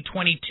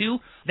 2022.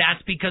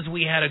 That's because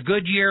we had a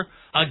good year.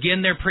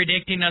 Again, they're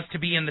predicting us to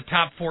be in the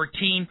top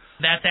 14.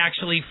 That's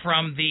actually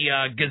from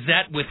the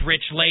Gazette with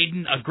Rich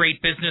Layden, a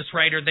great business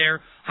writer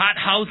there. Hot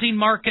housing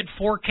market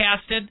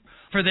forecasted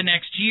for the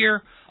next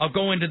year. I'll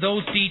go into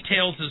those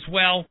details as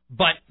well.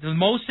 But the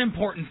most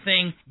important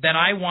thing that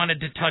I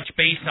wanted to touch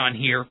base on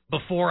here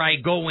before I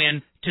go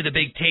in to the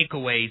big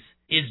takeaways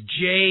is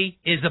Jay,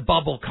 is a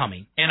bubble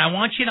coming? And I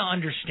want you to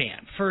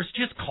understand. First,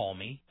 just call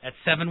me at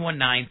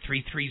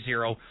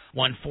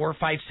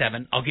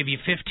 719-330-1457. I'll give you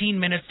 15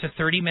 minutes to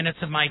 30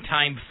 minutes of my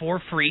time for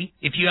free.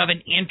 If you have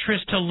an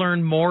interest to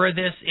learn more of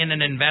this in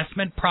an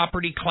investment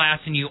property class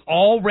and you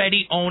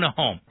already own a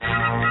home.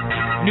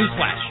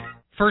 Newsflash.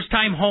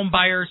 First-time home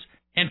buyers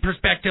and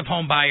prospective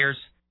home buyers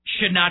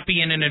should not be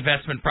in an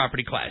investment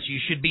property class. You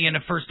should be in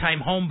a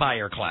first-time home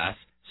buyer class.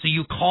 So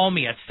you call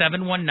me at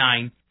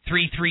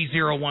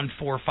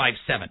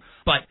 719-330-1457.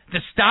 But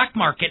the stock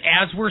market,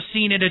 as we're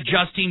seeing it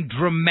adjusting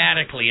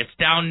dramatically, it's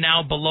down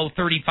now below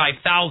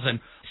 35,000.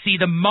 See,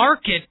 the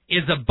market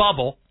is a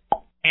bubble,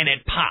 and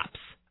it pops.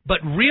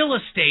 But real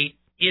estate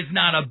is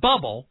not a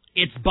bubble,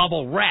 it's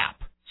bubble wrap.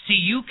 See,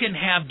 you can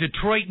have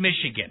Detroit,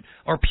 Michigan,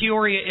 or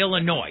Peoria,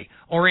 Illinois,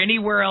 or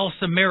anywhere else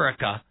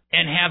America,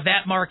 and have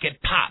that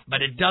market pop,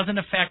 but it doesn't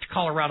affect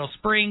Colorado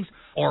Springs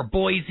or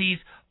Boise's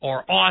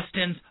or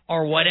Austin's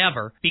or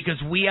whatever,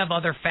 because we have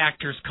other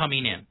factors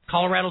coming in.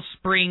 Colorado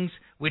Springs,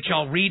 which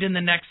I'll read in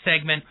the next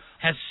segment,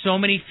 has so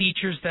many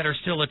features that are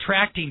still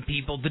attracting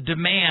people. The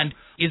demand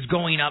is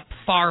going up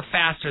far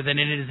faster than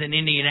it is in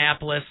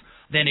Indianapolis,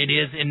 than it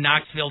is in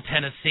Knoxville,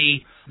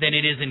 Tennessee, than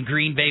it is in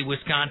Green Bay,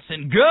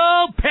 Wisconsin.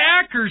 Go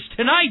Packers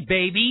tonight,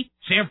 baby!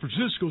 San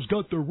Francisco's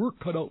got their work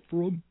cut out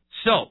for them.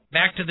 So,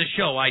 back to the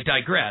show, I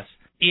digress,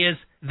 is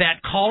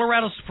that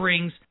Colorado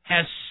Springs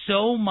has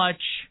so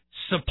much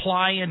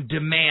supply and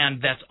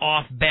demand that's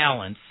off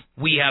balance.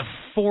 We have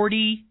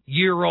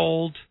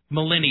 40-year-old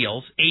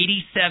millennials,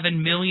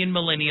 87 million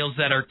millennials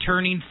that are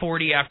turning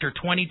 40 after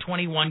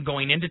 2021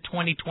 going into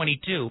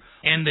 2022.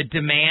 And the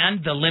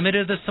demand, the limit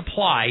of the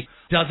supply,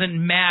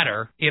 doesn't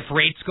matter. If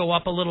rates go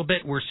up a little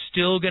bit, we're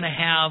still going to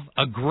have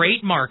a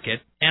great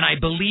market. And I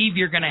believe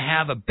you're going to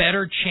have a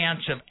better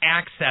chance of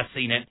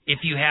accessing it if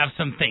you have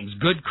some things.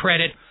 Good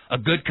credit, a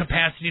good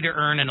capacity to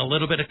earn, and a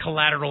little bit of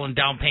collateral and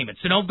down payment.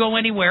 So don't go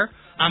anywhere.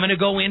 I'm going to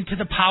go into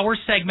the power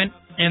segment,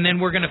 and then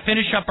we're going to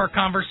finish up our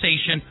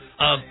conversation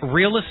of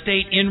real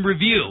estate in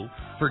review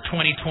for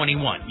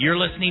 2021. You're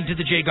listening to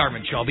The Jay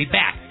Garvin Show. I'll be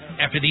back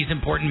after these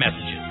important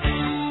messages.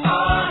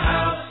 Our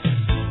house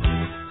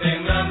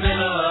in the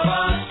middle of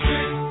our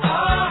street.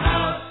 Our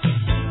house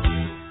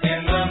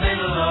in the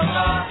middle of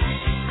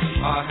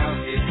our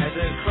house. It has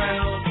a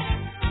crowd.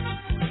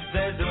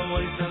 There's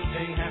always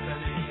something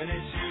happening, and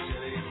it's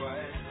usually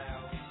quite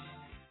loud.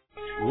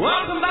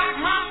 Welcome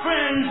back, my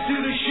friends, to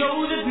the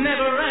show that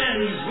never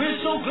ends. We're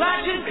so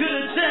glad you could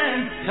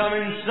attend. Come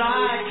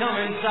inside, come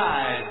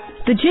inside.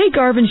 The Jay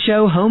Garvin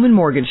Show Home and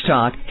Mortgage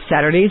Talk,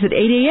 Saturdays at 8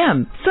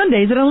 a.m.,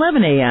 Sundays at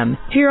 11 a.m.,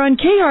 here on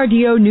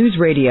KRDO News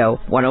Radio,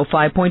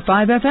 105.5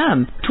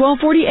 FM,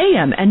 1240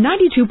 a.m., and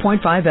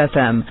 92.5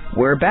 FM.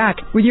 We're back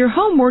with your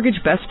home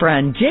mortgage best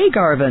friend, Jay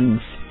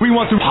Garvin. We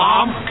want to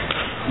pump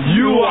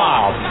you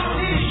up.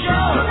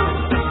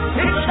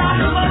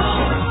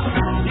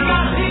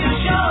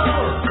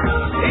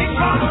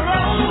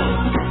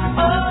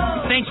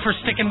 Thanks for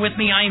sticking with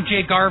me. I am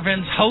Jay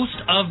Garvin, host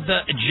of the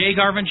Jay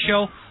Garvin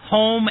Show,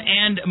 Home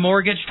and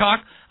Mortgage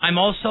Talk. I'm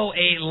also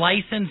a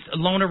licensed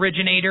loan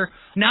originator,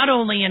 not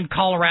only in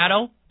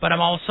Colorado, but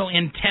I'm also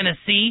in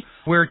Tennessee.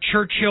 We're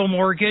Churchill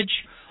Mortgage.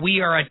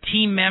 We are a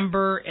team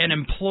member, an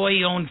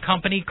employee-owned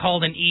company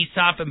called an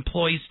ESOP,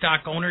 Employee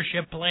Stock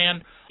Ownership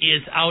Plan,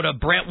 is out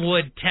of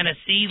Brentwood,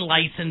 Tennessee,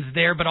 licensed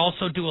there, but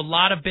also do a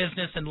lot of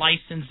business and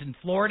licensed in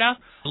Florida,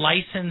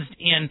 licensed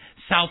in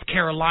South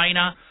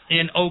Carolina,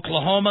 in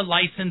Oklahoma,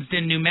 licensed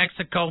in New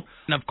Mexico,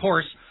 and of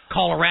course,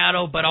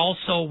 Colorado, but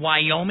also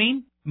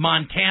Wyoming,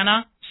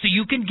 Montana. So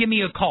you can give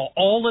me a call.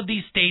 All of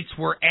these states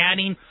we're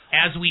adding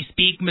as we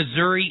speak,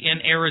 Missouri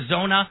and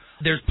Arizona.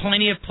 There's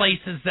plenty of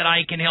places that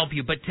I can help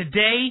you. But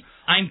today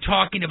I'm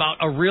talking about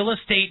a real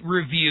estate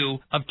review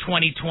of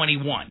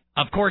 2021.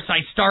 Of course,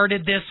 I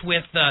started this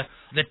with the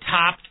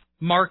top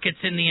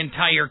markets in the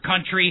entire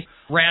country,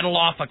 rattle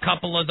off a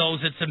couple of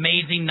those. It's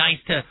amazing. Nice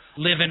to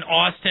live in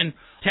Austin,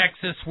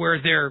 Texas,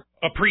 where their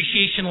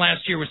appreciation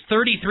last year was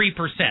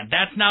 33%.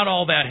 That's not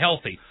all that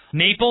healthy.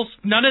 Naples,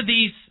 none of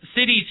these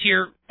cities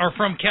here are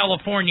from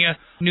California,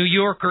 New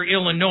York, or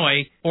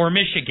Illinois, or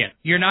Michigan.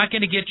 You're not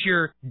going to get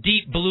your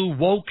deep blue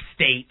woke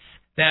states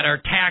that are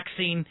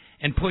taxing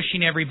and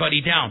pushing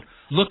everybody down.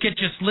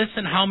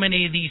 Listen how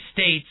many of these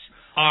states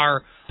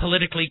are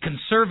politically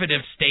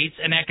conservative states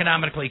and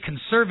economically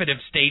conservative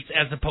states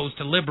as opposed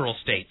to liberal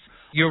states.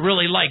 You'll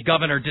really like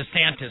Governor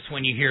DeSantis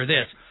when you hear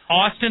this.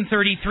 Austin,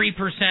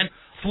 33%.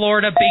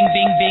 Florida, bing,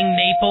 bing, bing.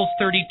 Naples,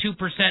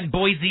 32%.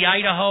 Boise,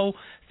 Idaho,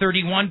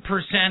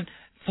 31%.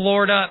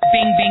 Florida,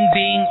 bing, bing,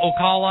 bing.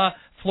 Ocala,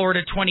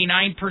 Florida,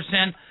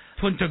 29%.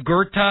 Punta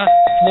Gorda,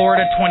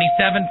 Florida,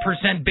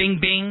 27%. Bing,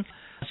 bing.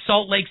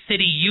 Salt Lake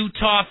City,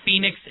 Utah.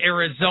 Phoenix,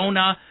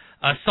 Arizona.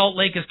 Salt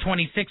Lake is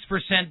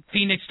 26%.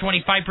 Phoenix,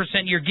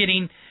 25%. You're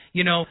getting,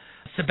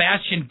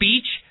 Sebastian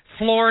Beach,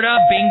 Florida,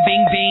 bing,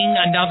 bing, bing.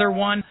 Another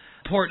one.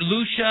 Port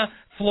Lucia,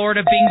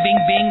 Florida, bing, bing,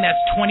 bing. That's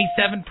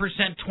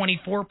 27%,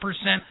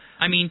 24%.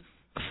 I mean,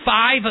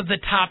 5 of the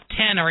top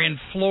 10 are in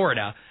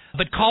Florida.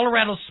 But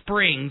Colorado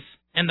Springs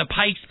and the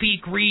Pikes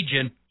Peak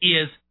region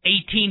is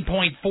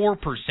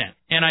 18.4%.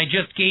 And I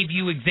just gave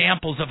you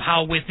examples of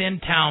how within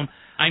town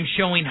I'm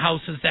showing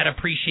houses that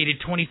appreciated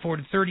 24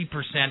 to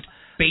 30%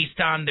 based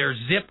on their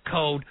zip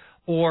code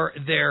or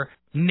their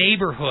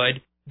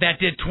neighborhood that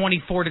did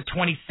 24 to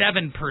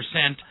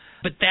 27%.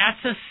 But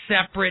that's a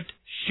separate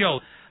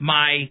show.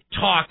 My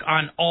talk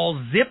on all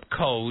zip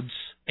codes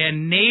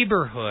and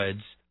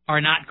neighborhoods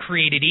are not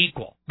created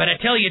equal. But I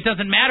tell you, it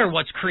doesn't matter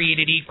what's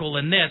created equal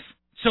in this.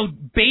 So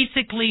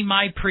basically,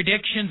 my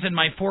predictions and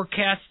my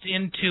forecasts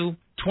into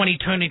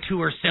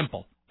 2022 are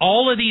simple.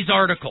 All of these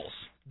articles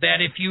that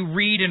if you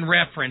read and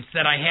reference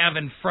that I have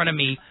in front of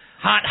me,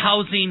 hot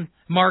housing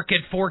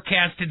market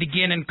forecasted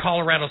again in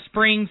Colorado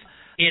Springs.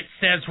 It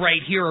says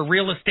right here, a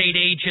real estate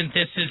agent,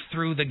 this is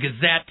through the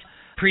Gazette,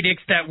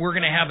 predicts that we're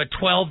going to have a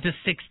 12 to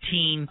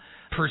 16%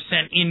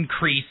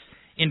 increase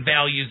in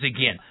values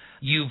again.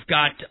 You've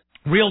got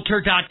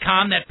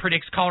Realtor.com that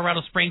predicts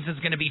Colorado Springs is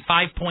going to be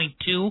 5.2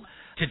 to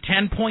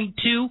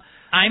 10.2.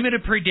 I'm going to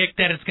predict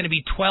that it's going to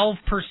be 12%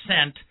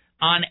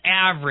 on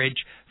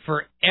average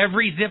for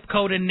every zip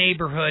code and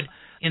neighborhood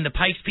in the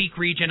Pikes Peak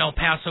region, El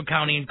Paso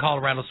County, and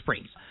Colorado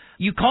Springs.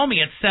 You call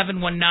me at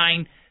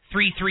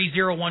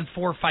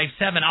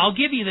 719-330-1457. I'll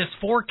give you this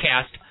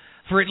forecast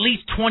for at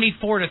least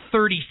 24 to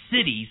 30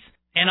 cities,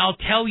 and I'll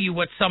tell you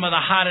what some of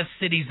the hottest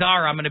cities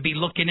are. I'm going to be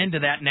looking into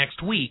that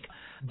next week.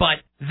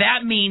 But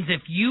that means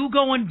if you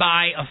go and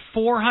buy a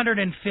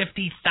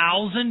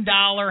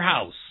 $450,000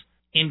 house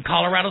in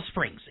Colorado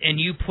Springs and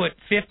you put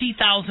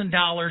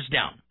 $50,000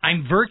 down,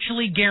 I'm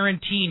virtually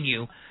guaranteeing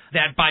you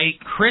that by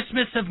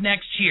Christmas of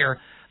next year,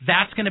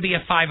 that's going to be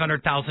a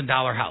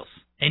 $500,000 house.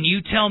 And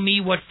you tell me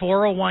what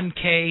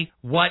 401k,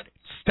 what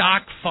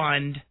stock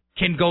fund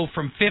can go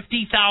from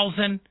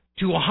 $50,000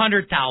 to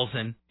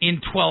 $100,000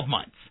 in 12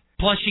 months.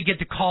 Plus, you get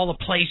to call a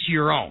place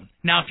your own.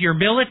 Now, if you're a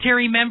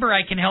military member,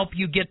 I can help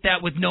you get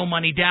that with no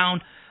money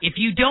down. If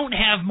you don't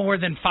have more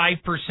than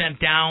 5%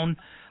 down,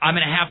 I'm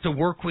going to have to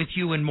work with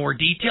you in more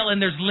detail, and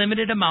there's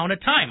limited amount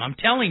of time. I'm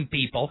telling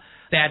people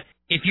that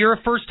if you're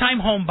a first-time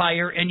home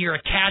buyer and you're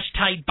a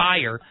cash-tight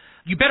buyer,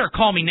 you better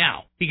call me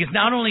now, because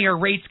not only are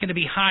rates going to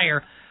be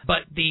higher,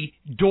 but the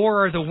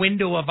door or the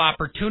window of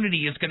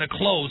opportunity is going to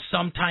close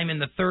sometime in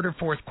the third or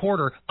fourth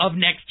quarter of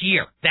next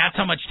year. That's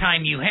how much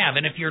time you have.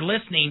 And if you're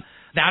listening,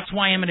 that's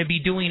why I'm going to be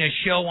doing a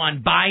show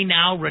on buy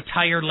now,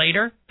 retire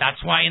later.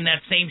 That's why in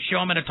that same show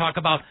I'm going to talk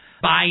about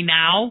buy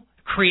now,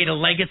 create a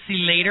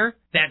legacy later.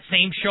 That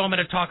same show I'm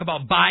going to talk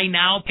about buy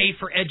now, pay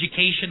for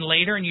education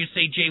later. And you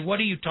say, Jay, what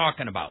are you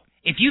talking about?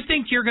 If you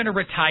think you're going to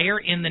retire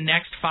in the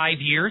next 5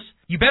 years,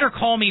 you better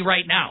call me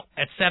right now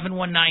at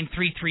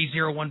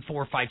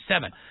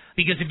 719-330-1457.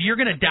 Because if you're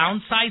going to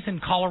downsize in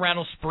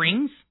Colorado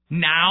Springs,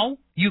 now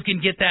you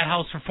can get that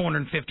house for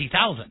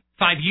 $450,000.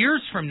 5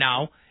 years from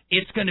now,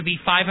 it's going to be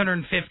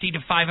 $550,000 to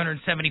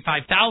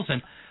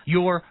 $575,000.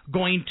 You're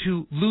going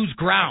to lose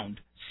ground.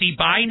 See,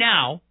 buy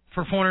now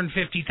for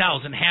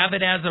 $450,000. Have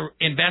it as an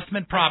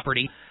investment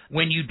property.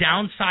 When you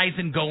downsize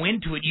and go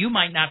into it, you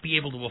might not be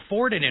able to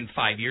afford it in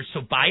 5 years, so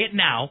buy it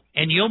now,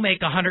 and you'll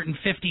make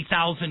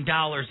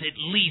 $150,000 at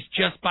least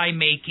just by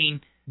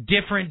making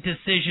different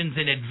decisions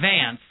in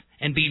advance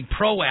and being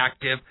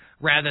proactive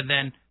rather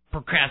than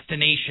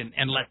procrastination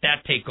and let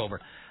that take over.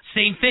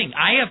 Same thing.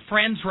 I have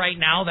friends right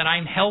now that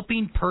I'm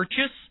helping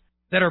purchase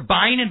that are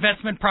buying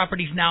investment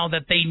properties now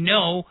that they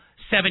know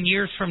 7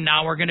 years from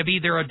now are going to be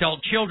their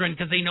adult children,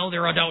 because they know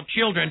their adult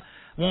children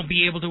won't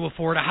be able to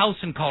afford a house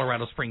in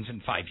Colorado Springs in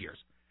 5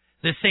 years.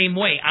 The same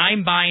way,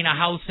 I'm buying a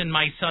house in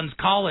my son's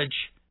college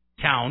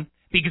town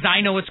because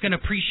I know it's going to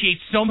appreciate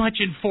so much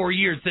in 4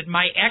 years that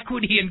my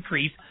equity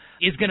increase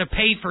is going to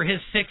pay for his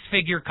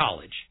six-figure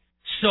college.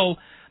 So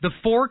the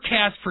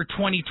forecast for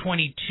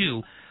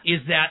 2022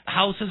 is that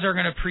houses are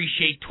going to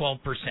appreciate 12%.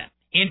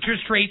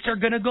 Interest rates are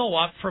going to go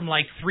up from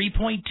like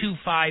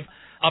 3.25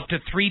 up to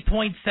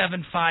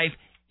 3.75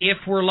 if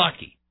we're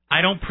lucky.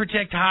 I don't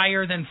predict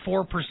higher than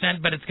 4%,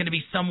 but it's going to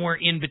be somewhere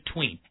in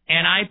between.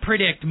 And I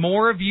predict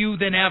more of you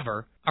than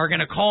ever are going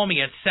to call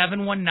me at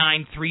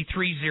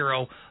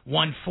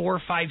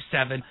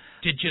 719-330-1457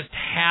 to just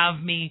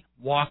have me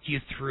walk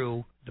you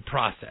through the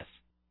process.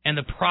 And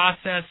the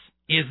process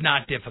is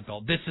not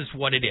difficult. This is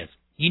what it is.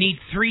 You need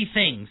three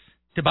things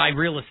to buy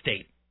real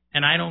estate.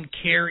 And I don't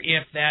care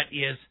if that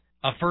is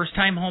a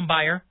first-time home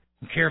buyer,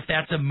 I don't care if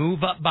that's a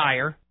move-up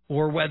buyer,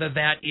 or whether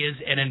that is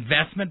an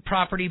investment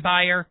property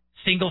buyer,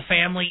 single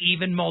family,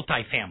 even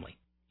multifamily.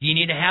 You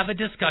need to have a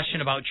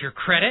discussion about your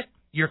credit,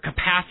 your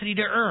capacity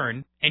to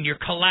earn, and your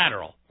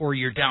collateral or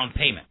your down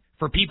payment.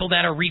 For people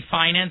that are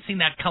refinancing,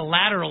 that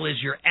collateral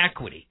is your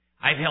equity.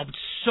 I've helped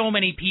so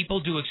many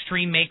people do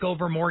extreme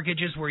makeover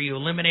mortgages where you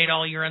eliminate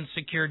all your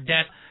unsecured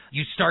debt,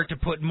 you start to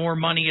put more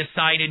money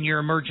aside in your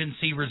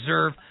emergency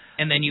reserve,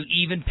 and then you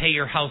even pay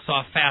your house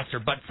off faster.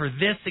 But for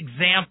this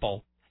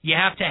example, you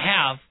have to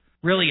have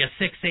really a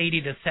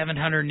 680 to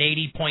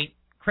 780 point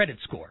credit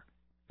score.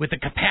 With the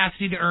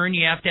capacity to earn,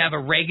 you have to have a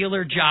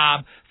regular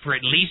job for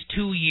at least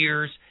 2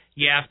 years.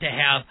 You have to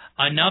have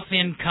enough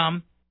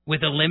income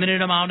with a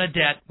limited amount of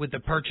debt with the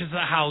purchase of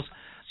a house,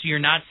 so you're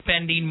not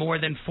spending more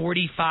than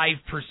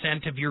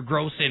 45% of your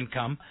gross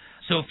income.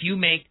 So if you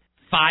make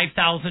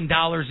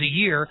 $5,000 a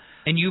year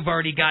and you've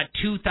already got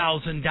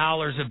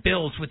 $2,000 of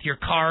bills with your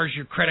cars,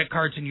 your credit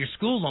cards, and your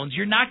school loans,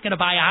 you're not going to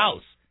buy a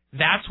house.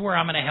 That's where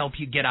I'm going to help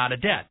you get out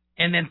of debt.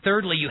 And then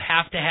thirdly, you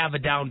have to have a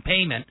down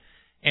payment.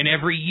 And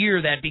every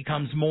year that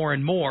becomes more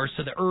and more,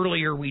 so the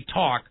earlier we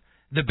talk,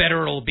 the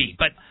better it'll be.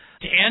 But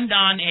to end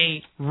on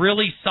a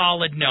really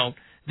solid note,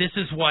 this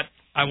is what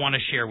I want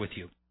to share with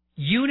you.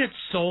 Units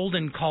sold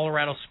in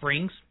Colorado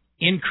Springs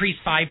increased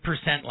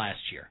 5%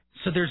 last year.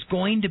 So there's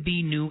going to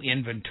be new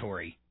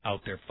inventory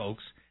out there,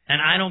 folks.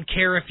 And I don't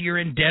care if you're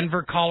in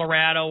Denver,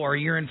 Colorado, or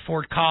you're in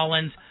Fort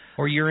Collins,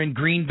 or you're in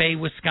Green Bay,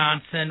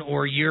 Wisconsin,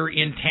 or you're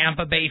in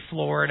Tampa Bay,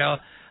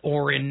 Florida,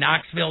 or in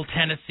Knoxville,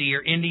 Tennessee,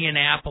 or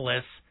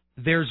Indianapolis.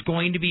 There's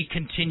going to be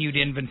continued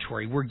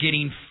inventory. We're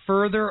getting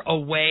further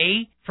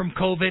away from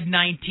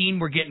COVID-19.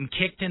 We're getting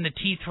kicked in the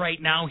teeth right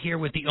now here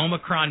with the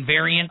Omicron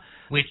variant,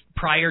 which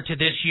prior to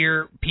this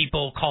year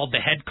people called the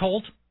head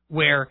cold,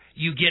 where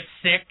you get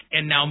sick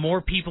and now more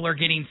people are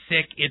getting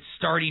sick. It's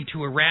starting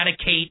to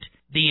eradicate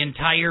the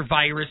entire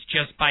virus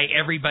just by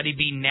everybody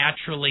being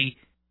naturally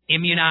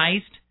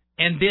immunized.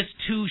 And this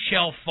too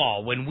shall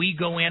fall. When we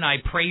go in, I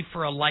pray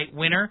for a light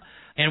winter,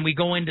 and we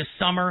go into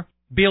summer,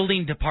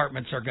 building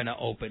departments are going to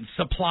open.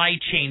 Supply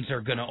chains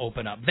are going to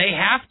open up. They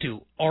have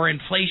to, or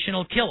inflation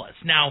will kill us.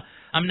 Now,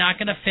 I'm not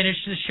going to finish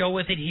the show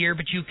with it here,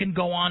 but you can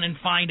go on and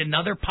find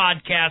another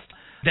podcast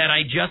that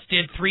I just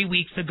did 3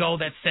 weeks ago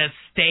that says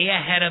stay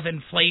ahead of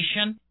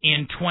inflation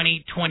in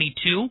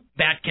 2022.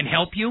 That can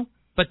help you.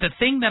 But the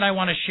thing that I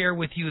want to share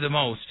with you the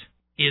most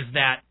is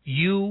that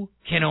you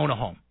can own a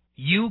home.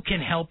 You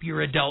can help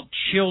your adult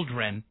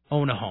children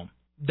own a home.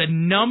 The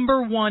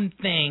number one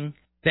thing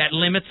that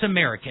limits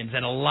Americans,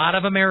 and a lot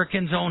of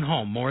Americans own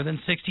home, more than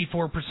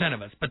 64%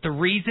 of us, but the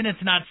reason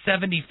it's not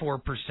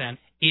 74%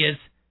 is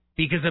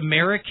because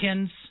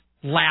Americans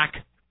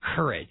lack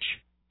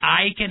courage.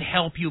 I can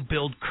help you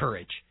build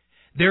courage.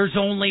 There's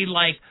only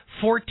like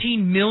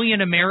 14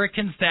 million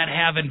Americans that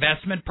have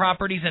investment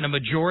properties, and a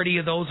majority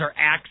of those are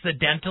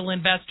accidental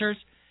investors.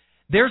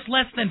 There's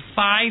less than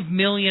 5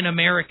 million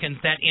Americans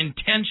that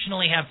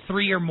intentionally have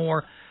 3 or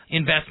more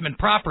investment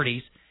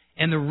properties,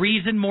 and the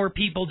reason more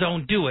people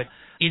don't do it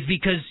is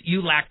because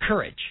you lack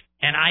courage.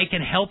 And I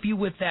can help you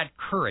with that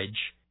courage,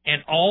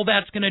 and all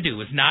that's going to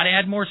do is not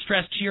add more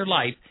stress to your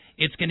life.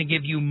 It's going to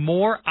give you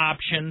more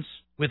options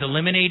with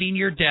eliminating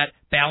your debt,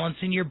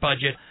 balancing your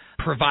budget,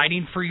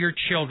 providing for your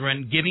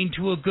children, giving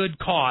to a good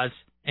cause,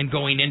 and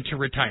going into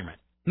retirement.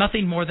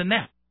 Nothing more than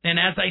that. And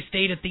as I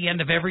state at the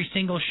end of every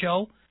single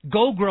show,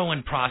 go grow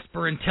and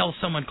prosper and tell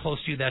someone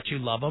close to you that you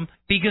love them,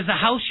 because the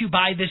house you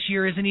buy this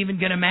year isn't even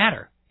going to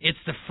matter. It's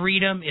the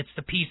freedom, it's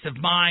the peace of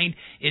mind,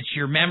 it's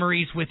your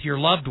memories with your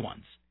loved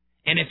ones.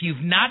 And if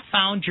you've not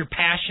found your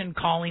passion,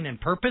 calling,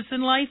 and purpose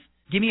in life,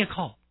 give me a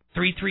call.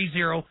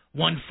 330-1457,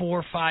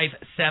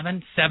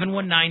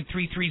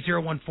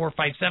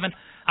 719-330-1457.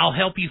 I'll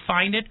help you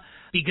find it,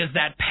 because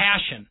that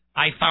passion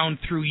I found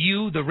through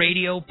you, the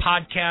radio,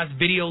 podcast,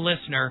 video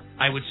listener.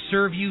 I would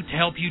serve you to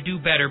help you do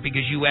better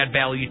because you add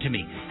value to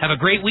me. Have a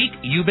great week.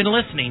 You've been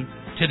listening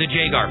to The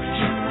Jay Garvin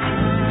Show.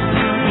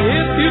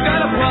 If you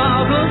got a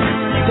problem,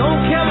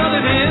 don't care what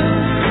it is.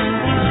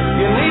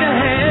 You need a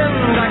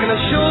hand, I can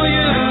assure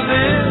you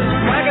this.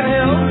 I can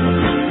help.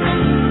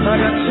 I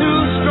got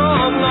 2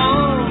 strong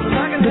arms.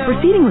 I can The help.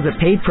 proceeding was a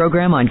paid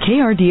program on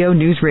KRDO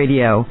News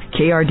Radio.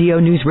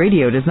 KRDO News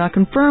Radio does not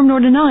confirm nor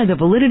deny the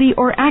validity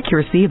or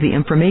accuracy of the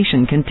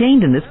information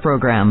contained in this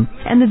program,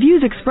 and the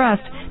views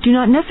expressed do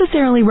not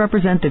necessarily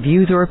represent the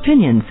views or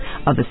opinions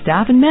of the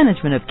staff and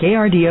management of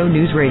KRDO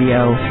News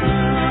Radio.